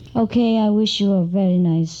 Okay, I wish you a very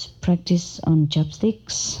nice practice on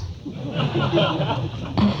chopsticks.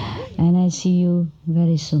 And I see you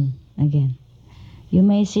very soon again. You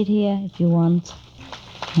may sit here if you want.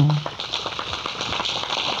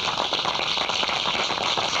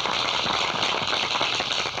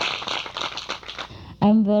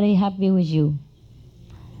 I'm very happy with you,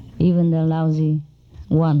 even the lousy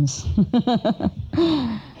ones.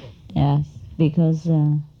 Yes, because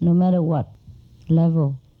no matter what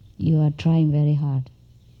level, you are trying very hard.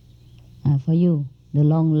 For you, the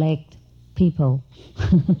long-legged people,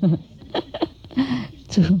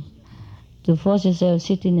 to force yourself to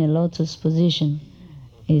sit in a lotus position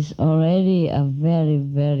is already a very,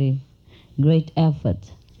 very great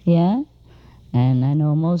effort. Yeah? And I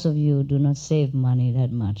know most of you do not save money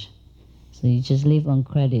that much. So you just live on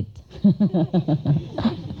credit.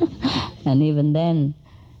 And even then,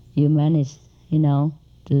 you manage,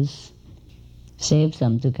 to save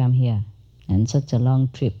some to come here. And such a long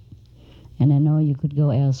trip. And I know you could go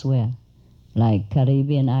elsewhere, like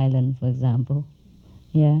Caribbean island, for example.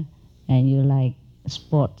 Yeah? And you like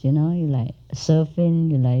sport, you like surfing,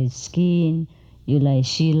 you like skiing, you like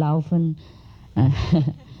skilaufen.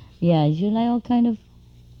 Yeah, you like all kind of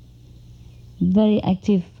very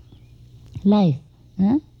active life.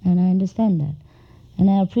 Huh? And I understand that. And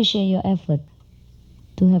I appreciate your effort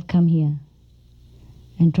to have come here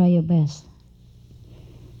and try your best.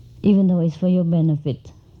 Even though it's for your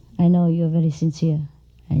benefit. I know you're very sincere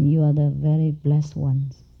and you are the very blessed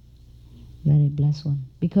ones. Very blessed one.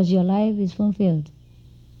 Because your life is fulfilled.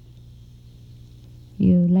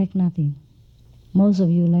 You lack nothing. Most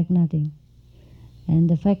of you lack nothing. And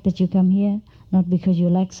the fact that you come here, not because you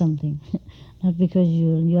lack something, not because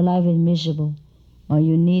your life is miserable, or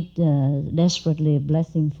you need desperately a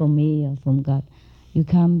blessing from me or from God. You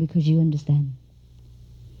come because you understand.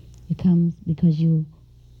 You come because you're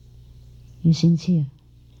sincere.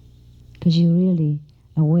 Because you're really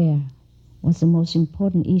aware what's the most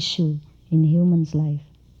important issue in human's life.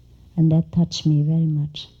 And that touched me very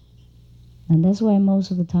much. And that's why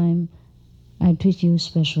most of the time I treat you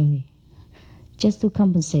specially. Just to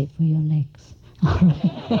compensate for your legs. All right.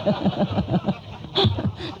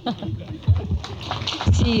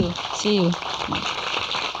 See you.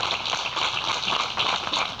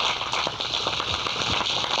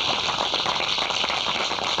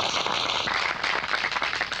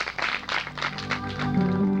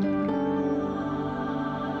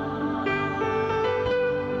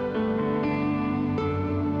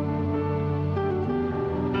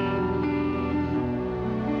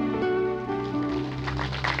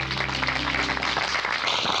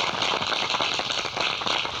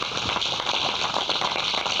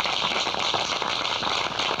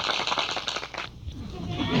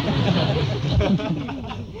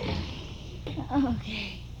 Okay.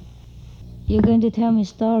 You're going to tell me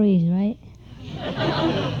stories, right?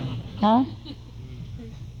 Huh?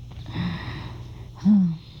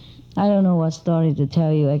 I don't know what story to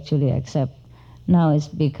tell you actually, except now it's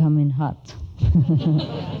becoming hot.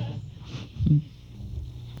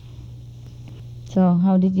 So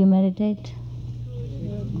how did you meditate?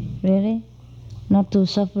 Really? Not too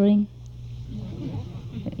suffering?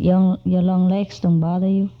 Your long legs don't bother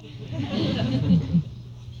you?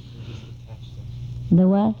 The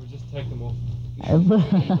what? We just take them off.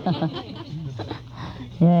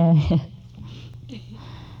 Yeah.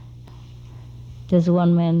 There's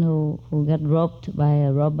one man who got robbed by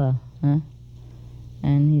a robber, huh?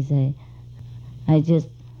 And he said, I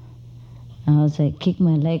kicked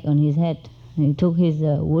my leg on his head. And he took his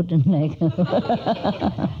wooden leg.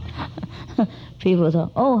 People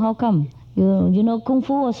thought, oh, how come? You know Kung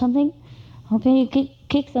Fu or something? How can you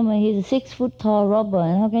kick someone? He's a 6 foot tall robber,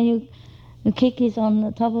 and how can you kick his on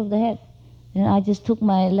the top of the head? And I just took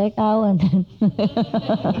my leg out and then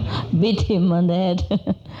beat him on the head.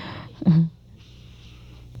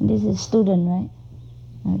 This is student, right?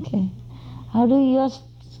 Okay. How do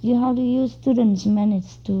you students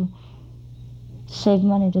manage to save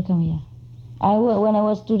money to come here? When I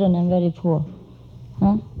was student, I'm very poor.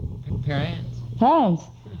 Huh? Parents?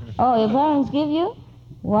 Oh, your parents give you?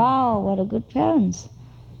 Wow, what a good parents.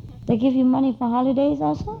 They give you money for holidays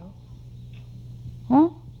also? Huh?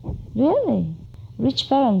 Really? Rich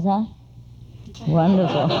parents, huh?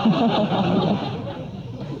 Wonderful.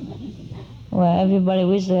 Well, everybody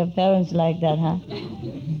wishes their parents like that, huh?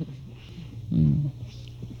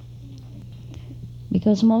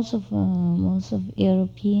 Because most of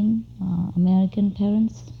European, American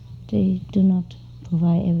parents, they do not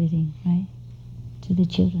provide everything, right, to the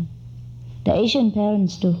children. The Asian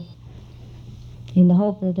parents do, in the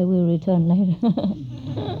hope that they will return later.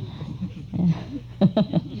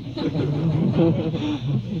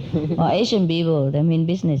 Or Asian people, they mean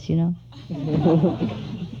business, you know.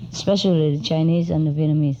 Especially the Chinese and the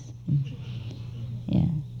Vietnamese. Yeah.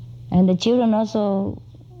 And the children also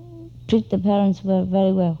treat the parents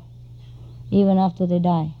very well, even after they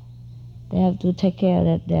die. They have to take care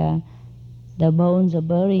that their bones are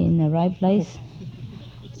buried in the right place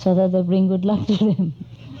so that they bring good luck to them.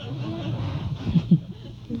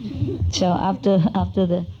 So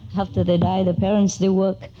after they die, the parents, they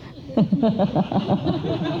work.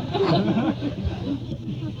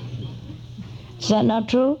 Is that not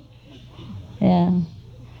true? Yeah.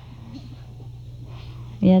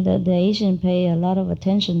 Yeah, the Asian pay a lot of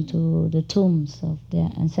attention to the tombs of their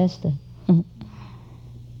ancestors.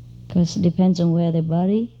 Because it depends on where they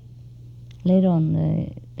bury. Later on,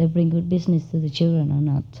 they bring good business to the children or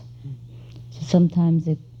not. So sometimes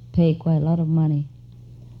they pay quite a lot of money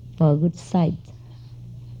for a good site.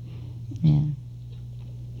 Yeah.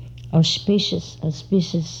 Or spacious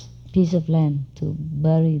piece of land to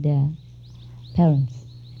bury their parents.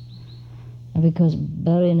 And because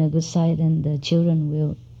burying a good site and the children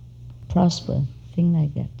will prosper, things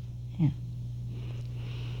like that. Yeah.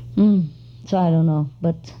 So I don't know,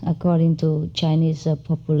 but according to Chinese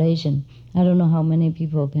population, I don't know how many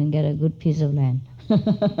people can get a good piece of land.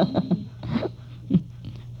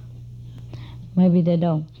 Maybe they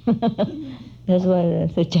don't. That's why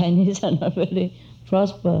the Chinese are not very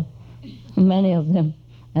prosper, many of them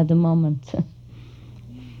at the moment.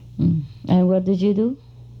 And what did you do?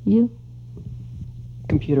 You?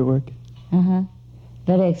 Computer work. Uh-huh.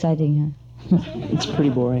 Very exciting, huh? It's pretty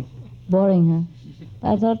boring. Boring,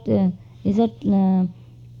 huh? I thought, is that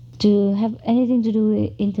to have anything to do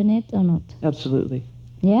with internet or not? Absolutely.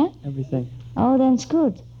 Yeah? Everything. Oh, that's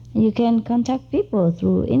good. You can contact people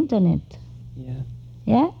through internet. Yeah.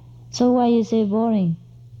 Yeah? So why you say boring?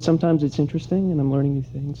 Sometimes it's interesting and I'm learning new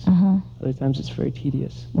things. Uh-huh. Other times it's very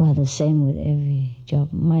tedious. Well, the same with every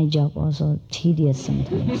job. My job also tedious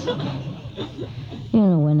sometimes. You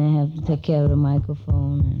know, when I have to take care of the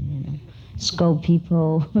microphone and, scope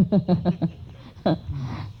people.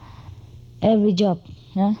 Every job,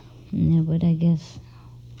 huh? Yeah, but I guess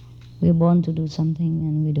we're born to do something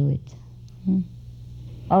and we do it.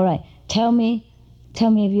 All right, tell me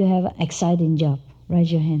if you have an exciting job.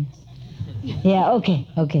 Raise your hands. Yeah,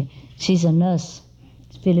 okay. She's a nurse,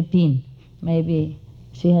 Philippine. Maybe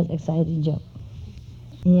she has exciting job.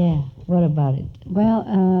 Yeah, what about it? Well,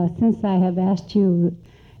 since I have asked you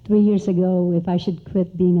 3 years ago if I should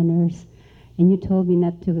quit being a nurse, and you told me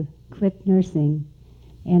not to quit nursing,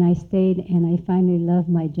 and I stayed, and I finally love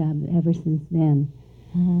my job ever since then.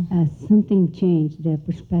 Something changed. The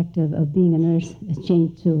perspective of being a nurse has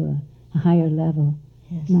changed to a higher level.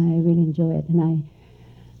 Yes. And I really enjoy it. And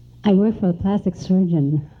I work for a plastic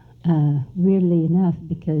surgeon, weirdly enough,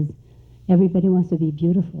 because everybody wants to be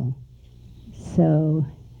beautiful. So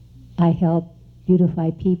I help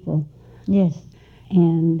beautify people. Yes.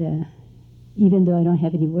 And even though I don't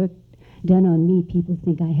have any work done on me, people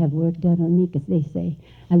think I have work done on me because they say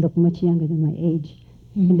I look much younger than my age.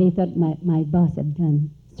 And they thought my boss had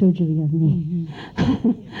done surgery on me.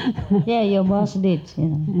 Yeah, your boss did,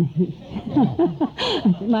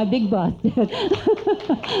 My big boss did.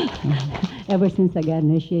 Ever since I got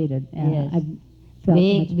initiated, Yes. I felt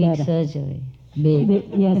much Big better. surgery. Big.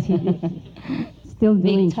 Yes, he did. Still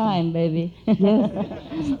doing Big time, baby. Yes,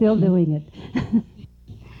 still doing it.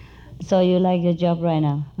 So you like your job right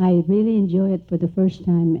now? I really enjoy it for the first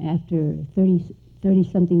time after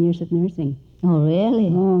 30-something years of nursing. Oh, really?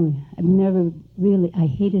 Oh, I've never really, I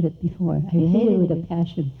hated it before. I hated it with a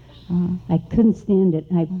passion. I couldn't stand it.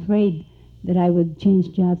 I prayed that I would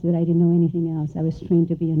change jobs, that I didn't know anything else. I was trained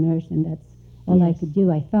to be a nurse, and that's all I could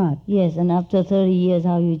do, I thought. Yes, and after 30 years,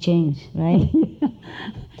 how you change, right?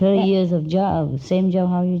 30 years of job, same job,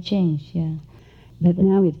 how you change, yeah. But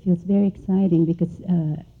now it feels very exciting because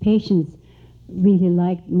patients really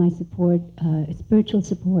like my support, spiritual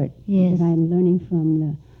support Yes. that I'm learning from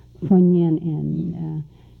the Kuan Yin, and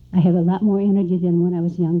I have a lot more energy than when I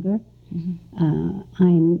was younger.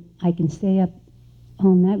 I can stay up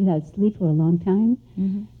all night without sleep for a long time.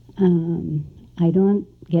 I don't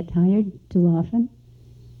get tired too often,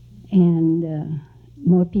 and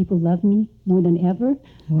more people love me more than ever.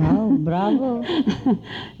 Wow, bravo.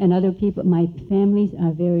 And other people, my families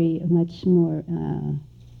are very much more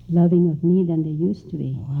loving of me than they used to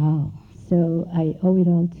be. Wow. So I owe it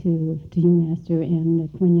all to you, Master, and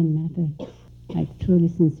the Kuan Yin method. I truly,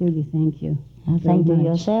 sincerely thank you. Thank you very much.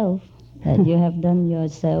 yourself, that you have done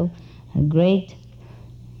yourself a great,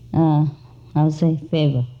 I would say,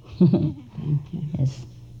 favor. Yes.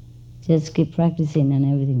 Just keep practicing and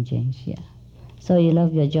everything change, yeah. So you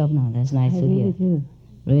love your job now. That's nice I to really hear. do.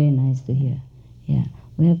 Really nice to hear. Yeah.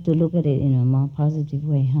 We have to look at it in a more positive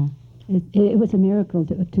way, huh? It was a miracle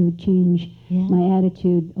to change Yeah. my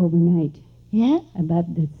attitude overnight Yeah?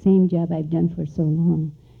 about the same job I've done for so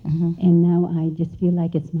long. Uh-huh. And now I just feel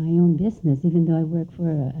like it's my own business, even though I work for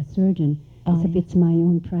a surgeon. Oh, Except yeah. it's my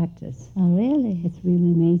own practice. Oh, really? It's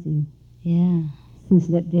really amazing. Yeah. Since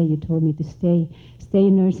that day you told me to stay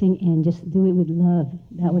in nursing and just do it with love.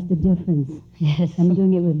 That was the difference. Yes. I'm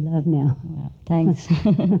doing it with love now. Well, thanks.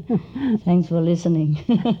 Thanks for listening.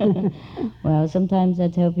 Well, sometimes I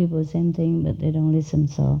tell people the same thing, but they don't listen,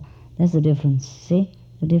 so that's the difference. See?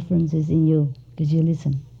 The difference is in you, because you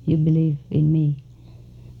listen. You believe in me.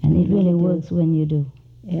 And it really works when you do.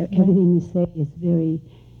 Everything you say is very,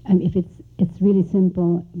 if it's really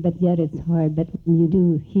simple, but yet it's hard. But when you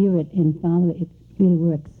do hear it and follow it, it really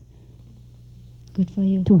works. Good for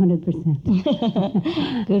you.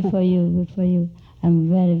 200%. Good for you, good for you. I'm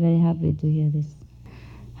very, very happy to hear this.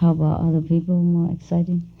 How about other people, more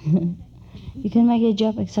exciting? You can make your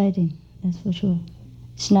job exciting, that's for sure.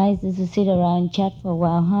 It's nice just to sit around and chat for a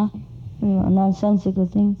while, huh? Nonsensical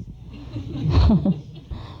things.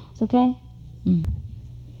 It's okay?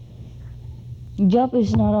 Job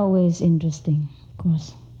is not always interesting, of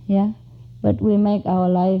course, yeah? But we make our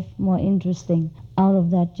life more interesting out of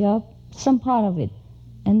that job, some part of it,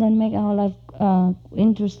 and then make our life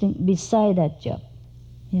interesting beside that job,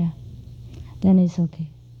 yeah? Then it's okay.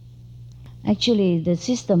 Actually, the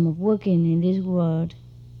system of working in this world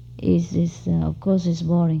is of course, is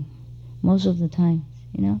boring most of the time,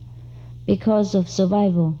 you know? Because of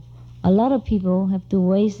survival. A lot of people have to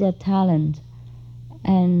waste their talent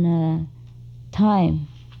and time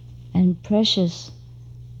and precious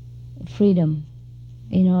freedom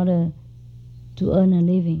in order to earn a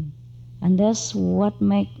living. And that's what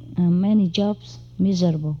makes many jobs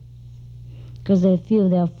miserable, because they feel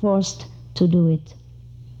they're forced to do it.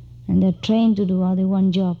 And they're trained to do only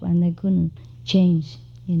one job and they couldn't change,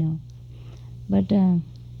 you know. But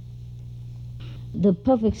the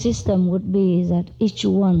perfect system would be that each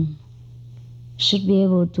one should be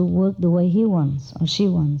able to work the way he wants or she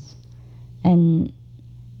wants, and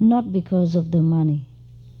not because of the money.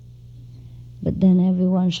 But then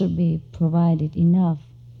everyone should be provided enough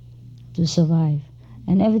to survive,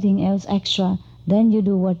 and everything else extra, then you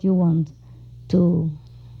do what you want to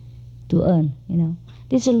earn, you know.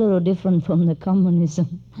 This is a little different from the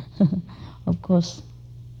communism, of course.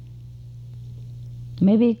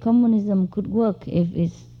 Maybe communism could work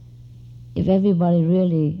if everybody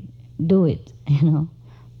really do it, you know,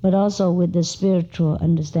 but also with the spiritual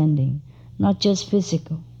understanding, not just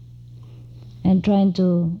physical, and trying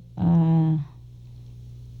to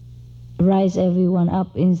rise everyone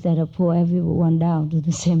up instead of pull everyone down to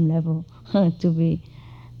the same level, to be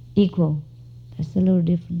equal. That's a little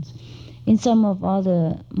difference. In some of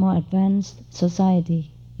other more advanced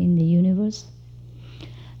society in the universe,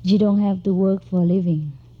 you don't have to work for a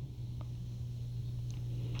living.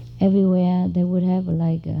 Everywhere they would have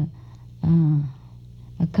like a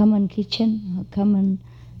common kitchen, a common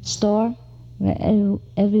store where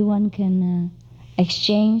everyone can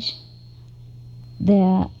exchange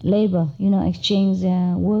their labor, you know, exchange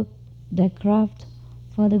their work, their craft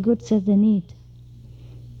for the goods that they need.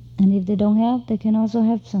 And if they don't have, they can also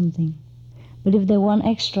have something. But if they want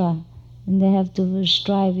extra, then they have to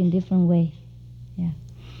strive in different way. Yeah.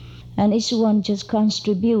 And each one just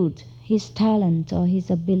contribute his talent or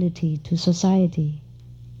his ability to society.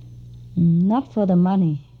 Not for the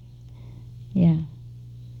money, yeah,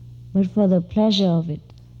 but for the pleasure of it,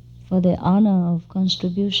 for the honor of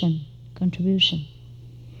contribution.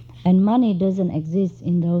 And money doesn't exist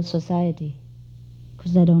in those society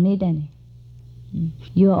because they don't need any.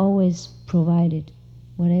 You're always provided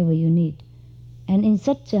whatever you need. And in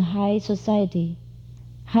such a high society,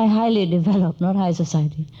 highly developed, not high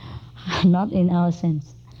society, not in our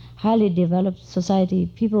sense, highly developed society,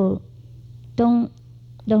 people don't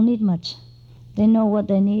need much. They know what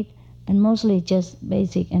they need, and mostly just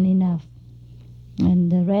basic and enough.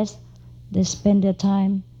 And the rest, they spend their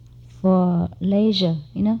time for leisure,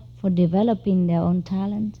 you know, for developing their own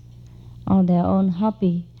talent or their own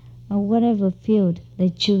hobby or whatever field they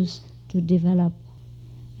choose to develop.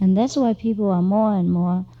 And that's why people are more and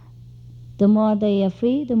more, the more they are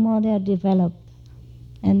free, the more they are developed.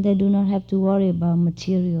 And they do not have to worry about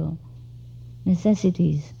material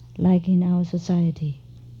necessities like in our society.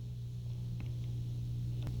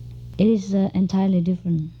 It is an entirely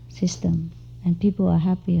different system, and people are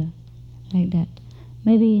happier like that.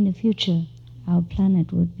 Maybe in the future, our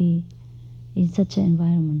planet would be in such an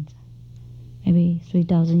environment. Maybe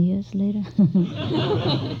 3,000 years later.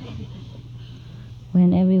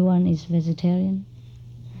 when everyone is vegetarian,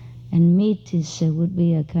 and meat is would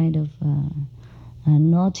be a kind of a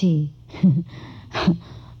naughty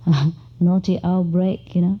naughty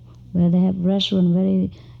outbreak, you know, where they have restaurant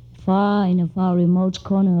very far in a far remote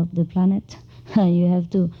corner of the planet. You have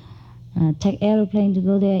to take aeroplane to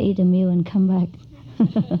go there, eat a meal, and come back.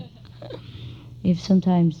 If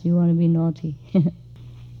sometimes you want to be naughty.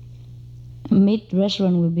 Meat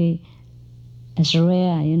restaurant will be as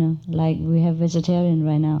rare, you know, like we have vegetarian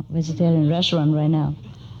right now, vegetarian restaurant right now.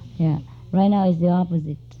 Yeah, right now is the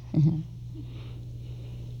opposite.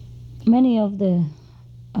 Many of the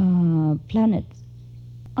planets,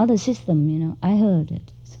 other system, you know, I heard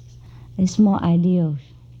it. It's more ideal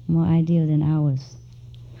than ours.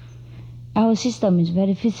 Our system is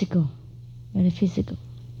very physical, very physical.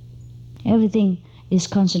 Everything is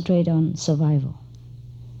concentrated on survival.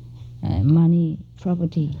 Money,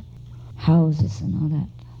 property, houses and all that.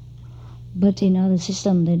 But in other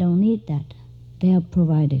system, they don't need that. They are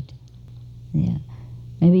provided. Yeah.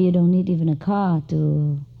 Maybe you don't need even a car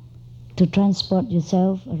to transport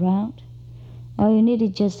yourself around. All you need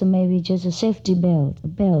is just maybe just a safety belt, a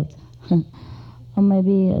belt. Or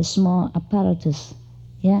maybe a small apparatus,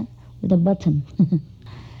 yeah, with a button.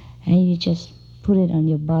 And you just put it on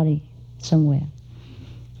your body somewhere.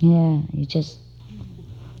 Yeah, you just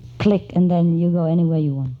click and then you go anywhere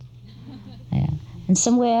you want. Yeah. And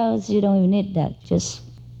somewhere else you don't even need that. Just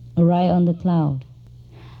ride on the cloud.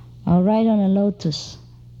 Or ride on a lotus.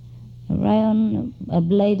 Or ride on a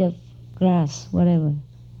blade of grass, whatever.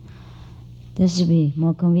 This would be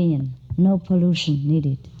more convenient. No pollution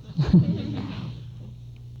needed.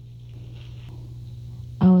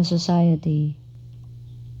 Our society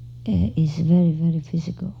is very, very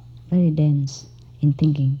physical, very dense in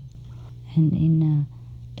thinking and in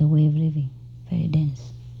the way of living, very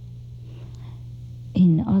dense.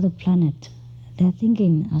 In other planets, their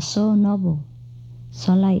thinking are so noble,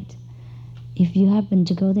 so light. If you happen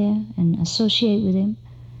to go there and associate with them,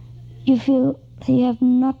 you feel that you have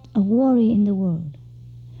not a worry in the world.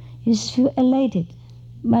 You just feel elated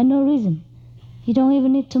by no reason. You don't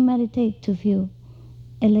even need to meditate to feel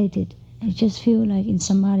elated. You just feel like in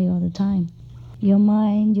samadhi all the time. Your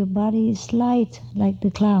mind, your body is light like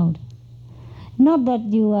the cloud. Not that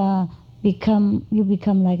you become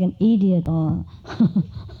like an idiot or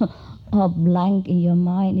or blank in your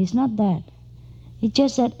mind. It's not that. It's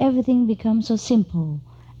just that everything becomes so simple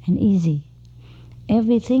and easy.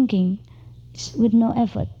 Every thinking is with no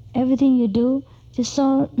effort. Everything you do just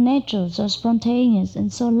so natural, so spontaneous,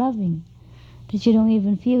 and so loving that you don't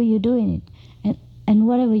even feel you're doing it. And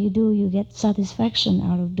whatever you do, you get satisfaction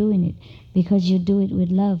out of doing it because you do it with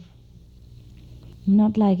love.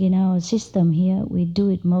 Not like in our system here, we do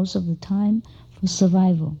it most of the time for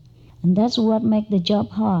survival. And that's what makes the job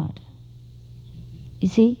hard. You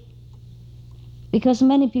see? Because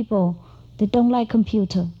many people, they don't like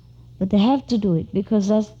computer, but they have to do it because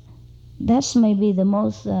that's maybe the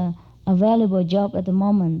most available job at the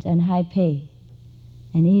moment and high pay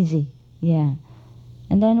and easy, yeah.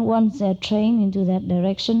 And then once they're trained into that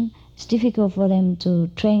direction, it's difficult for them to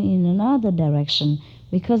train in another direction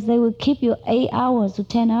because they will keep you 8 hours to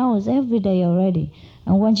 10 hours every day already.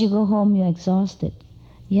 And once you go home, you're exhausted.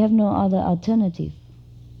 You have no other alternative.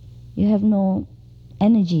 You have no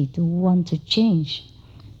energy to want to change.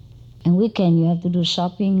 And weekend, you have to do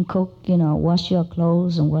shopping, cook, you know, wash your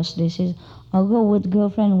clothes and wash dishes, or go with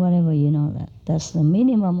girlfriend, whatever, you know that. That's the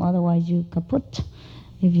minimum, otherwise you kaput.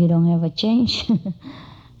 If you don't have a change,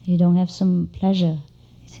 you don't have some pleasure,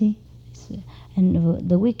 you see? And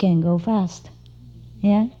the weekend go fast,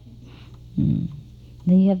 yeah? Then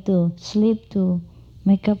you have to sleep to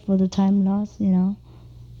make up for the time lost, you know,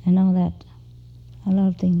 and all that. A lot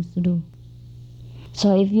of things to do.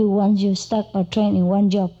 So if once you're stuck or trained in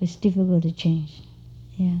one job, it's difficult to change,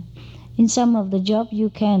 yeah? In some of the job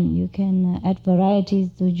you can add varieties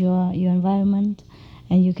to your environment,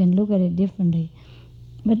 and you can look at it differently.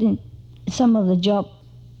 But in some of the job,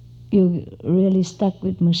 you're really stuck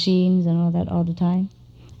with machines and all that all the time,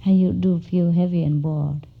 and you do feel heavy and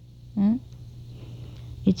bored. Huh?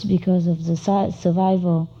 It's because of the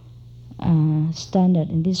survival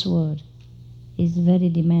standard in this world is very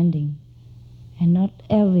demanding, and not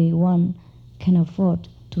everyone can afford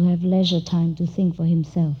to have leisure time to think for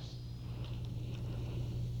himself.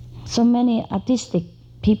 So many artistic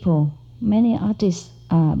people, many artists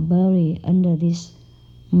are buried under this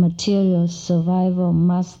material survival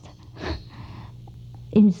must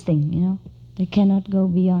instinct, you know. They cannot go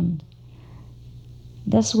beyond.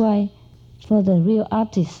 That's why for the real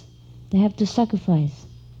artists, they have to sacrifice.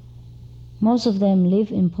 Most of them live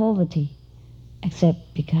in poverty,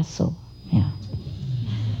 except Picasso, yeah.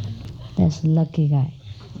 That's a lucky guy.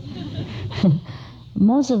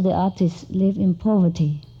 Most of the artists live in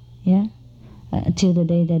poverty, yeah, till the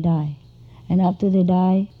day they die. And after they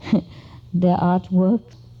die, their artwork,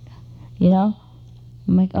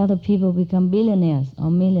 make other people become billionaires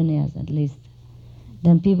or millionaires at least.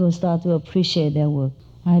 Then people start to appreciate their work.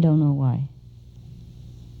 I don't know why.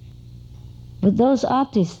 But those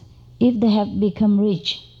artists, if they have become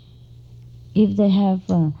rich, if they have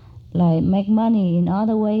make money in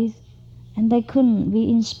other ways, and they couldn't be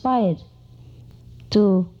inspired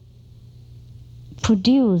to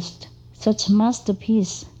produce such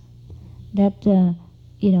masterpiece that there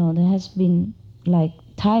has been like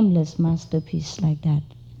timeless masterpiece like that.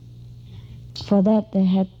 For that they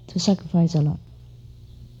had to sacrifice a lot.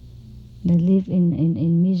 They live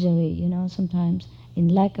in misery, sometimes in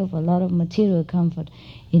lack of a lot of material comfort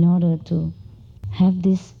in order to have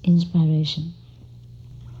this inspiration.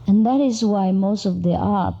 And that is why most of the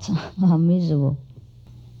art are miserable,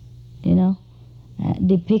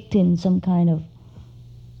 depicting some kind of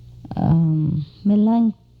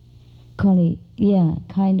melancholy,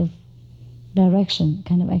 kind of direction,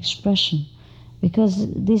 kind of expression, because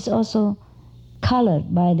this also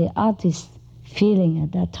colored by the artist's feeling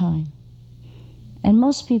at that time. And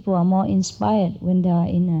most people are more inspired when they are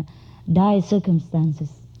in dire circumstances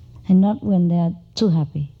and not when they are too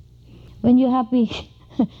happy. When you're happy,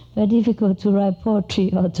 very difficult to write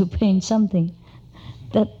poetry or to paint something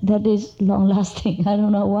that is long-lasting. I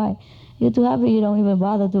don't know why. You're too happy, you don't even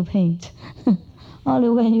bother to paint. Only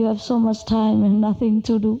when you have so much time and nothing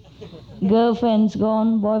to do. Girlfriend's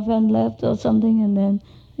gone, boyfriend left or something, and then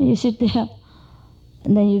you sit there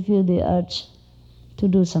and then you feel the urge to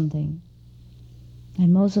do something.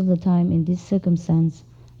 And most of the time in this circumstance,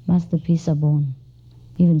 masterpieces are born.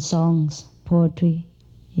 Even songs, poetry,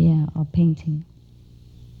 or painting.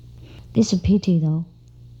 It's a pity though.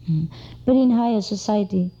 But in higher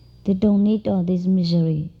society, they don't need all this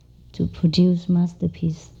misery to produce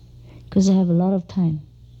masterpiece, because they have a lot of time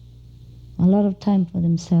for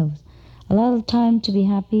themselves, a lot of time to be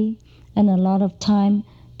happy, and a lot of time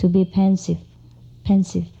to be pensive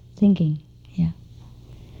thinking.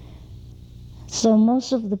 So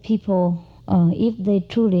most of the people, if they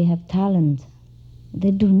truly have talent,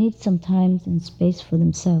 they do need some time and space for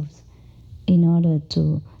themselves in order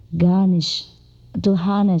to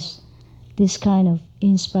harness this kind of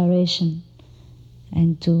inspiration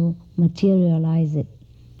and to materialize it.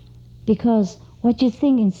 Because what you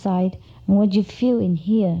think inside and what you feel in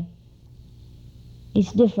here is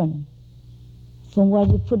different from what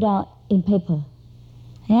you put out in paper.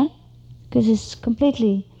 Because it's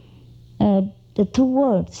completely the two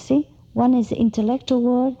words, see? One is the intellectual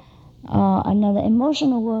word, another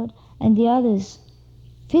emotional word, and the other is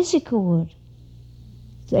physical word.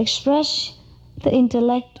 To express the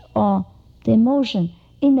intellect or the emotion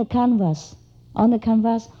in the canvas, on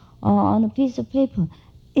or on a piece of paper,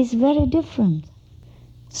 is very different.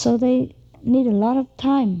 So they need a lot of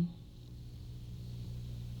time.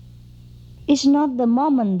 It's not the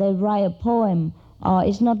moment they write a poem, or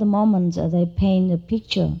it's not the moment they paint a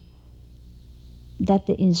picture that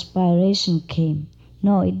the inspiration came.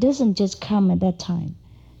 No, it doesn't just come at that time.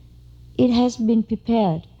 It has been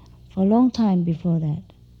prepared for a long time before that.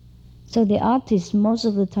 So the artists, most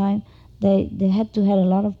of the time, they had to have a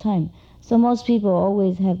lot of time. So most people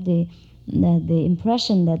always have the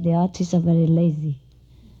impression that the artists are very lazy.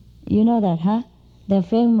 You know that, huh? They're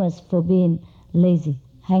famous for being lazy,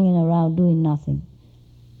 hanging around doing nothing.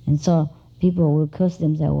 And so people will curse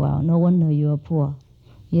themselves, wow, no wonder you are poor.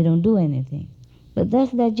 You don't do anything. But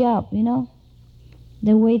that's their job,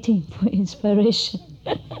 They're waiting for inspiration.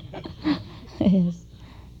 Yes.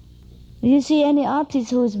 Do you see any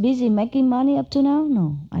artist who is busy making money up to now?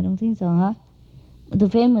 No, I don't think so, huh? The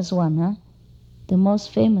famous one, huh? The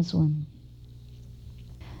most famous one.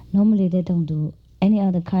 Normally they don't do any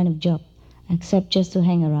other kind of job except just to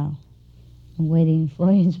hang around and waiting for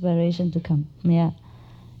inspiration to come. Yeah,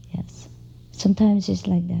 yes. Sometimes it's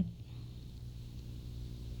like that.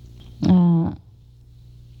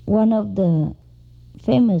 One of the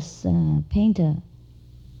famous painter,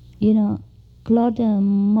 Claude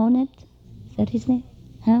Monet, is that his name?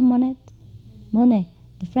 Huh, Monet,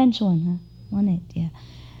 the French one, huh? Monet, yeah.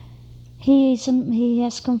 He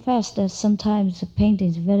has confessed that sometimes painting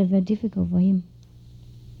is very, very difficult for him.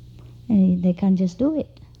 And they can't just do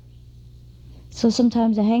it. So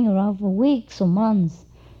sometimes they hang around for weeks or months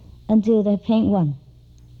until they paint one.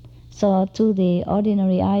 So to the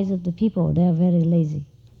ordinary eyes of the people, they are very lazy.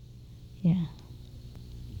 Yeah.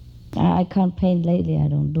 I can't paint lately. I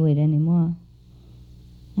don't do it anymore.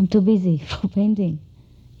 I'm too busy for painting.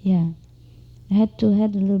 Yeah. I had to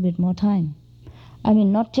have a little bit more time. I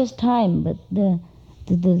mean, not just time, but the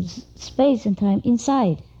space and time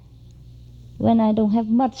inside. When I don't have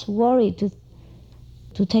much worry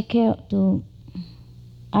to take care, to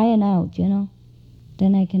iron out,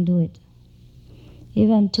 then I can do it. If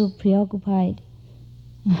I'm too preoccupied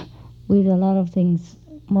with a lot of things,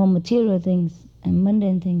 more material things and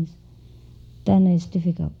mundane things, then it's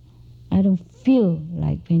difficult. I don't feel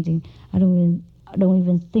like painting. I don't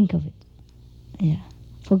even think of it. Yeah,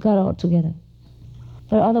 forgot altogether.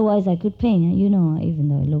 But otherwise I could paint, even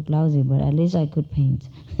though I look lousy, but at least I could paint.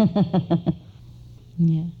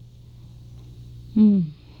 Yeah.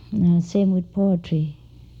 Same with poetry.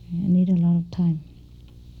 I need a lot of time.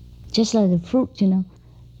 Just like the fruit,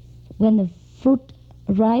 when the fruit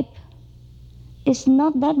ripe, it's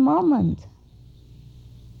not that moment.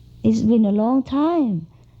 It's been a long time,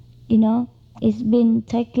 It's been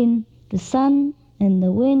taking the sun and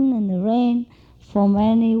the wind and the rain for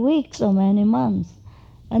many weeks or many months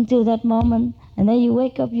until that moment. And then you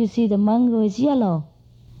wake up, you see the mango is yellow.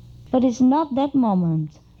 But it's not that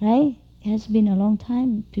moment, right? It has been a long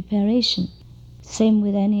time, preparation. Same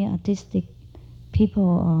with any artistic people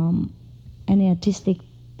or any artistic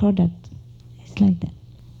product. It's like that.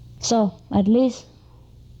 So at least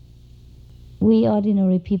we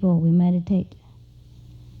ordinary people, we meditate.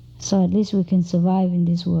 So at least we can survive in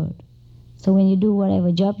this world. So when you do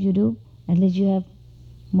whatever job you do, at least you have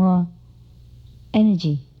more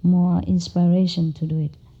energy, more inspiration to do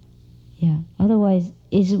it. Yeah. Otherwise,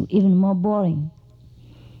 it's even more boring.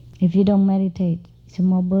 If you don't meditate, it's a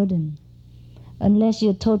more burden. Unless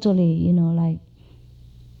you're totally,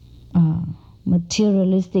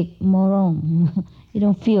 materialistic moron. You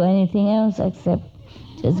don't feel anything else except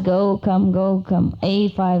just go, come,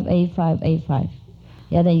 A5, A5, A5.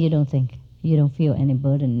 Yeah, then you don't think. You don't feel any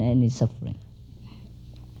burden, any suffering.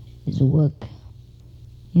 It's work.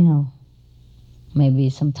 Maybe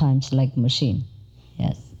sometimes like machine.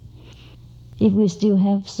 Yes. If we still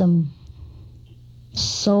have some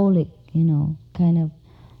soulic, kind of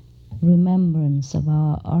remembrance of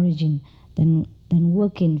our origin, then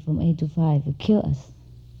working from 8 to 5 will kill us.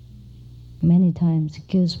 Many times it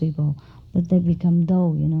kills people, but they become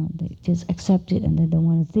dull, they just accept it and they don't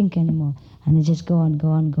want to think anymore, and they just go on.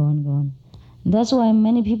 And that's why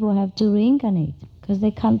many people have to reincarnate, because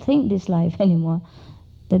they can't think this life anymore.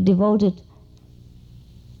 They devoted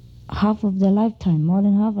half of their lifetime, more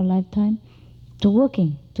than half a lifetime, to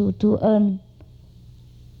working, to earn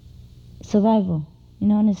survival,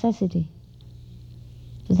 necessity.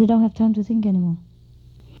 Because they don't have time to think anymore.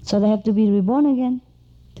 So they have to be reborn again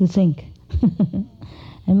to think.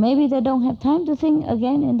 And maybe they don't have time to think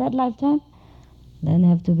again in that lifetime, then they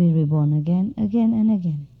have to be reborn again and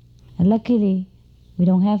again. And luckily, we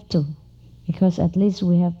don't have to, because at least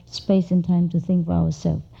we have space and time to think for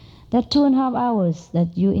ourselves. That 2.5 hours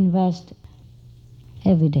that you invest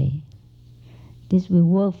every day, this will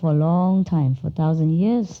work for a long time, for 1,000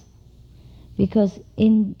 years. Because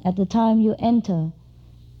at the time you enter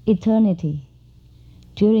eternity,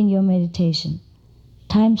 during your meditation,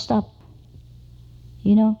 time stops.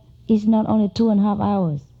 It's not only 2.5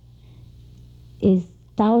 hours. It's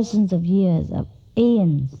thousands of years, of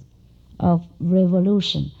aeons of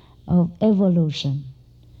revolution, of evolution,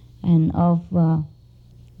 and of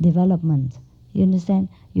development. You understand?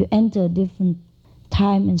 You enter a different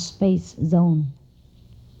time and space zone.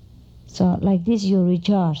 So like this, you're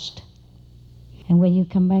recharged. And when you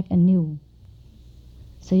come back anew,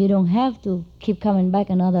 so you don't have to keep coming back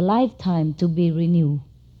another lifetime to be renewed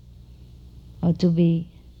or to be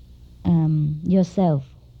yourself.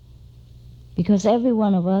 Because every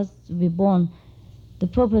one of us, to be born, the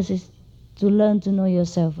purpose is to learn to know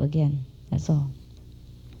yourself again. That's all.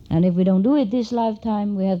 And if we don't do it this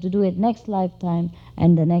lifetime, we have to do it next lifetime,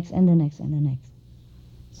 and the next, and the next, and the next.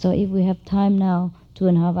 So if we have time now,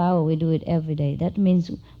 2.5 hours, we do it every day. That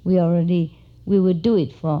means we would do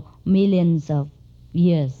it for millions of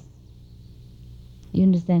years. You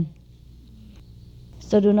understand?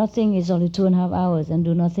 So do not think it's only 2.5 hours, and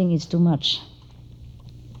do not think it's too much.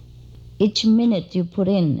 Each minute you put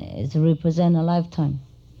in is represent a lifetime.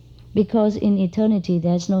 Because in eternity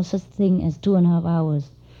there's no such thing as 2.5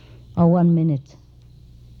 hours or 1 minute.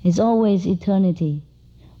 It's always eternity.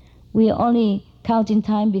 We are only counting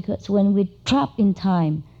time because when we trap in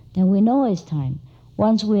time, then we know it's time.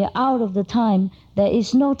 Once we are out of the time, there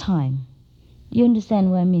is no time. You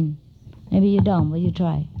understand what I mean? Maybe you don't, but you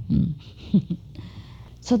try.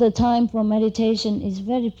 So the time for meditation is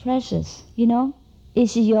very precious,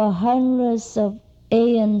 It's your hundreds of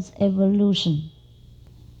aeons evolution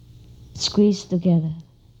squeezed together,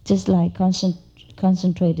 just like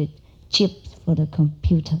concentrated chips, for for the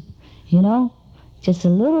computer. You know, just a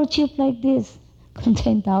little chip like this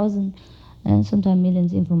contain thousands and sometimes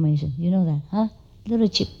millions information. You know that, huh? Little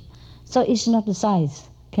chip. So it's not the size,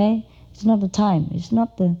 okay? It's not the time. It's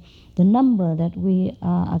not the number that we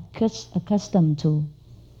are accustomed to.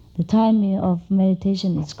 The time of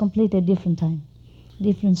meditation is completely different time,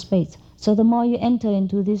 different space. So the more you enter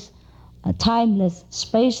into this timeless,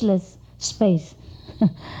 spaceless space,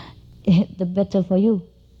 the better for you.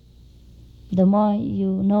 The more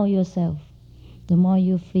you know yourself, the more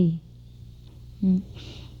you're free.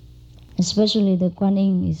 Especially the Kuan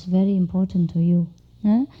Yin is very important to you.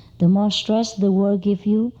 The more stress the world gives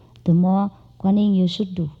you, the more Kuan Yin you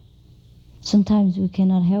should do. Sometimes we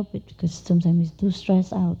cannot help it because sometimes it's too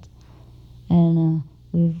stressed out and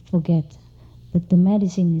we forget. But the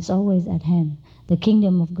medicine is always at hand. The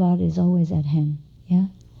kingdom of God is always at hand. Yeah,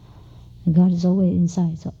 God is always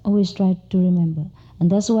inside. So always try to remember. And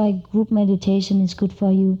that's why group meditation is good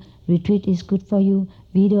for you. Retreat is good for you.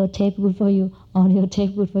 Video tape good for you. Audio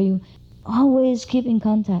tape good for you. Always keep in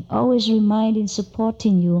contact. Always reminding,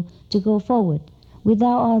 supporting you to go forward.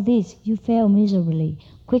 Without all this, you fail miserably,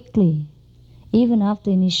 quickly. Even after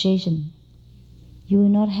initiation, you will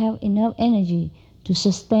not have enough energy to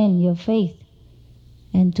sustain your faith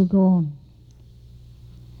and to go on.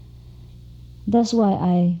 That's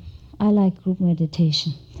why I like group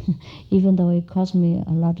meditation, even though it costs me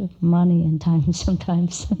a lot of money and time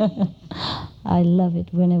sometimes. I love it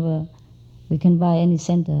whenever we can buy any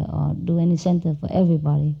center or do any center for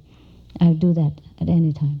everybody. I do that at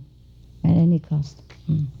any time, at any cost.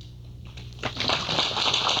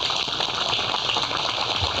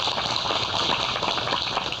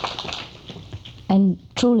 And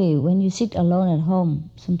truly, when you sit alone at home,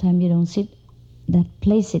 sometimes you don't sit that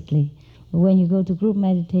placidly. But when you go to group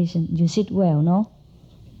meditation, you sit well, no?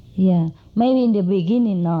 Yeah. Maybe in the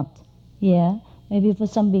beginning not. Yeah. Maybe for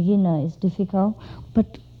some beginner it's difficult.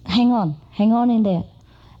 But hang on in there.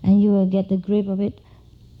 And you will get the grip of it,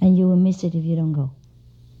 and you will miss it if you don't go.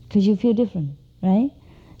 Because you feel different, right?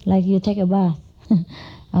 Like you take a bath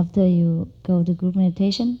after you go to group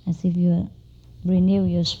meditation, as if you renew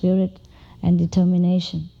your spirit and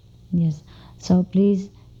determination. Yes. So please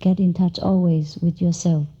get in touch always with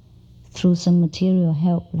yourself through some material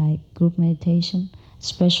help like group meditation,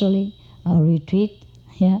 especially a retreat,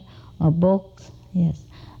 yeah, or books, yes.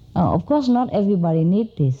 Of course, not everybody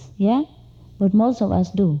needs this, yeah, but most of us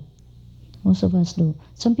do. Most of us do.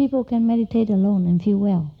 Some people can meditate alone and feel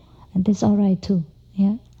well, and that's all right too,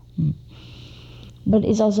 yeah. But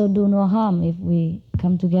it's also do no harm if we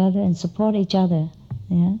come together and support each other,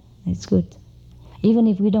 yeah. It's good. Even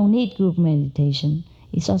if we don't need group meditation,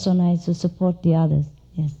 it's also nice to support the others.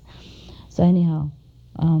 Yes. So anyhow,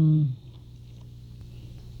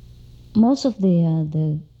 most of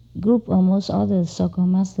the group or most other so-called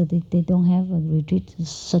masters, they don't have a retreat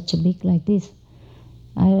such a big like this.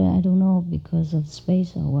 I don't know because of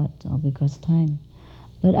space or what, or because time.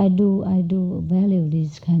 But I do value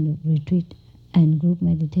this kind of retreat and group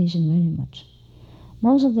meditation very much.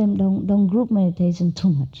 Most of them don't group meditation too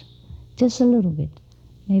much. Just a little bit,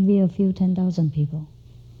 maybe a few 10,000 people,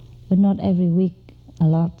 but not every week a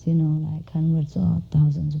lot, like hundreds or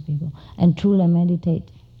thousands of people, and truly meditate,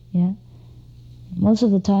 yeah. Most of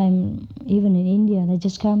the time, even in India, they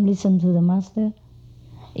just come, listen to the master,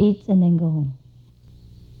 eat, and then go home.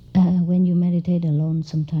 When you meditate alone,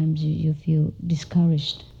 sometimes you feel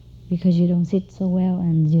discouraged because you don't sit so well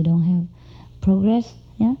and you don't have progress,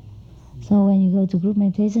 yeah. So when you go to group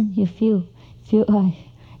meditation, you feel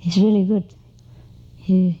it's really good.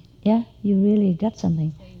 You really got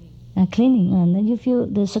something. Cleaning, and then you feel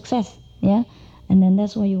the success, yeah? And then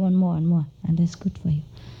that's why you want more and more, and that's good for you.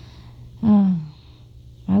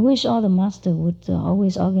 I wish all the masters would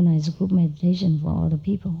always organize group meditation for all the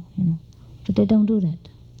people, but they don't do that.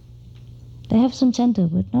 They have some center,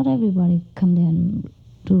 but not everybody come there and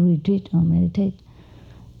do retreat or meditate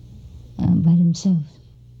by themselves.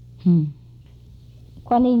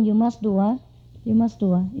 Kuan Yin, you must do, huh? You must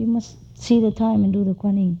see the time and do the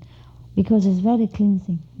Kuan Yin, because it's very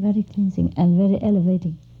cleansing and very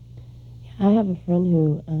elevating. I have a friend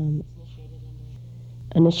who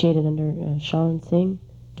initiated under Shawn Singh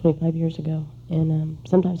 25 years ago, and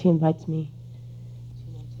sometimes he invites me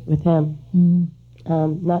with him.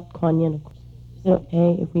 Not Kuan Yin, of course. Is it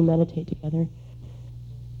okay if we meditate together?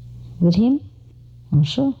 With him? Oh,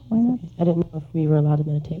 sure, why not? Okay. I didn't know if we were allowed to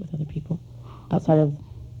meditate with other people outside of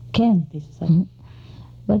the society.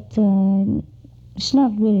 But it's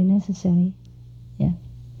not really necessary, yeah.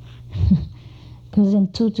 Because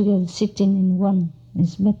then two together sitting in one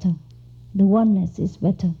is better. The oneness is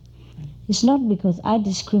better. It's not because I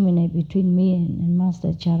discriminate between me and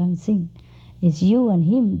Master Charan Singh. It's you and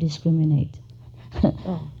him discriminate.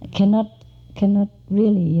 Cannot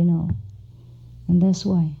really, you know. And that's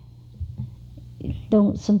why.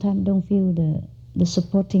 Sometimes don't feel the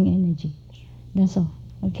supporting energy. That's all.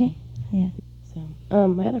 Okay? Yeah. So,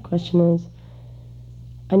 my other question is,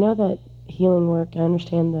 I know that healing work, I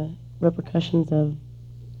understand the repercussions of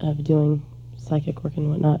doing psychic work and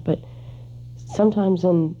whatnot, but sometimes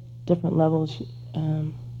in different levels,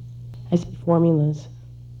 I see formulas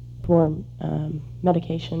for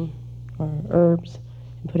medication or herbs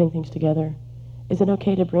and putting things together. Is it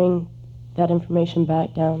okay to bring that information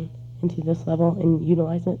back down into this level and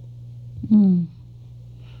utilize it?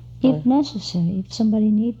 If necessary, if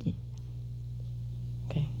somebody needs it.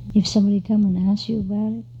 Okay. If somebody come and ask you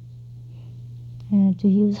about it, to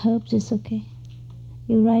use herbs, it's okay.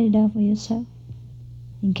 You write it down for yourself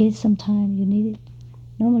in case sometime you need it.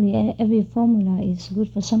 Normally, every formula is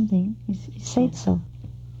good for something. It said so.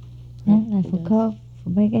 Yeah, like for cough, for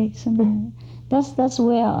backache, something. That's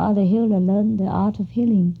where all the healers learn the art of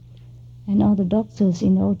healing, and all the doctors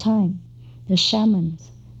in the old time, the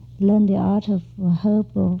shamans, learn the art of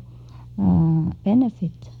herbal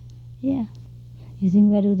benefit. Yeah. You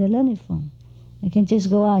think where do they learn it from? They can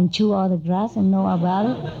just go out and chew all the grass and know about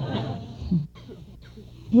it.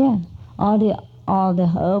 Yeah, all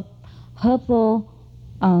the herbal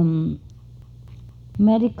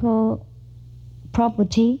medical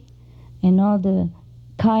property and all the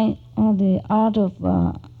art of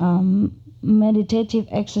meditative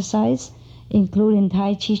exercise, including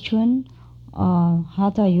Tai Chi Chuan or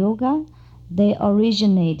Hatha Yoga, they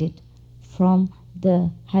originated from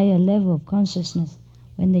the higher level of consciousness.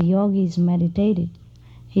 When the yogi is meditated,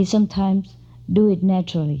 he sometimes do it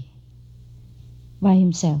naturally by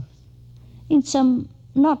himself. In some,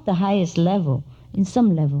 not the highest level, in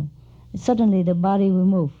some level, suddenly the body will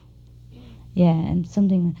move. Yeah, and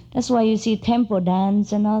something. That's why you see tempo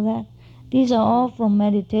dance and all that. These are all for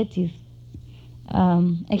meditative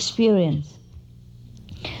experience.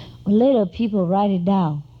 Later people write it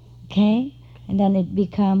down, okay? And then it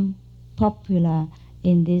become popular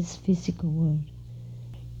in this physical world.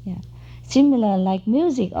 Yeah. Similar like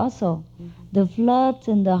music also. The flute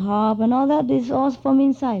and the harp and all that is all from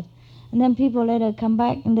inside. And then people later come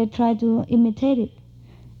back and they try to imitate it.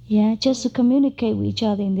 Yeah, just to communicate with each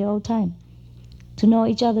other in the old time. To know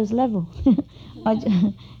each other's level.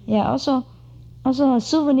 Yeah, also a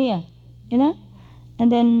souvenir, you know?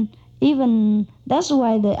 And then even, that's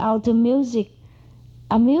why the altar music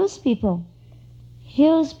amuse people,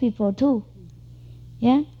 heals people too.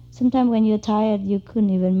 Yeah? Sometimes when you're tired, you couldn't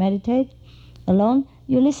even meditate alone.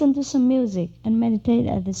 You listen to some music and meditate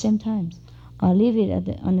at the same time. Or leave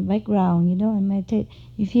it on the background, you know, and meditate.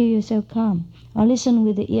 You feel yourself calm. Or listen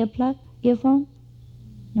with the earphone?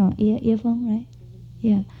 No, earphone, right?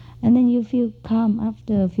 Yeah. And then you feel calm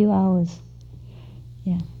after a few hours.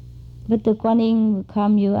 Yeah. But the Kuan Yin will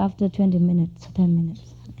calm you after 20 minutes, 10 minutes.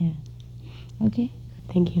 Yeah. Okay?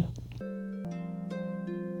 Thank you.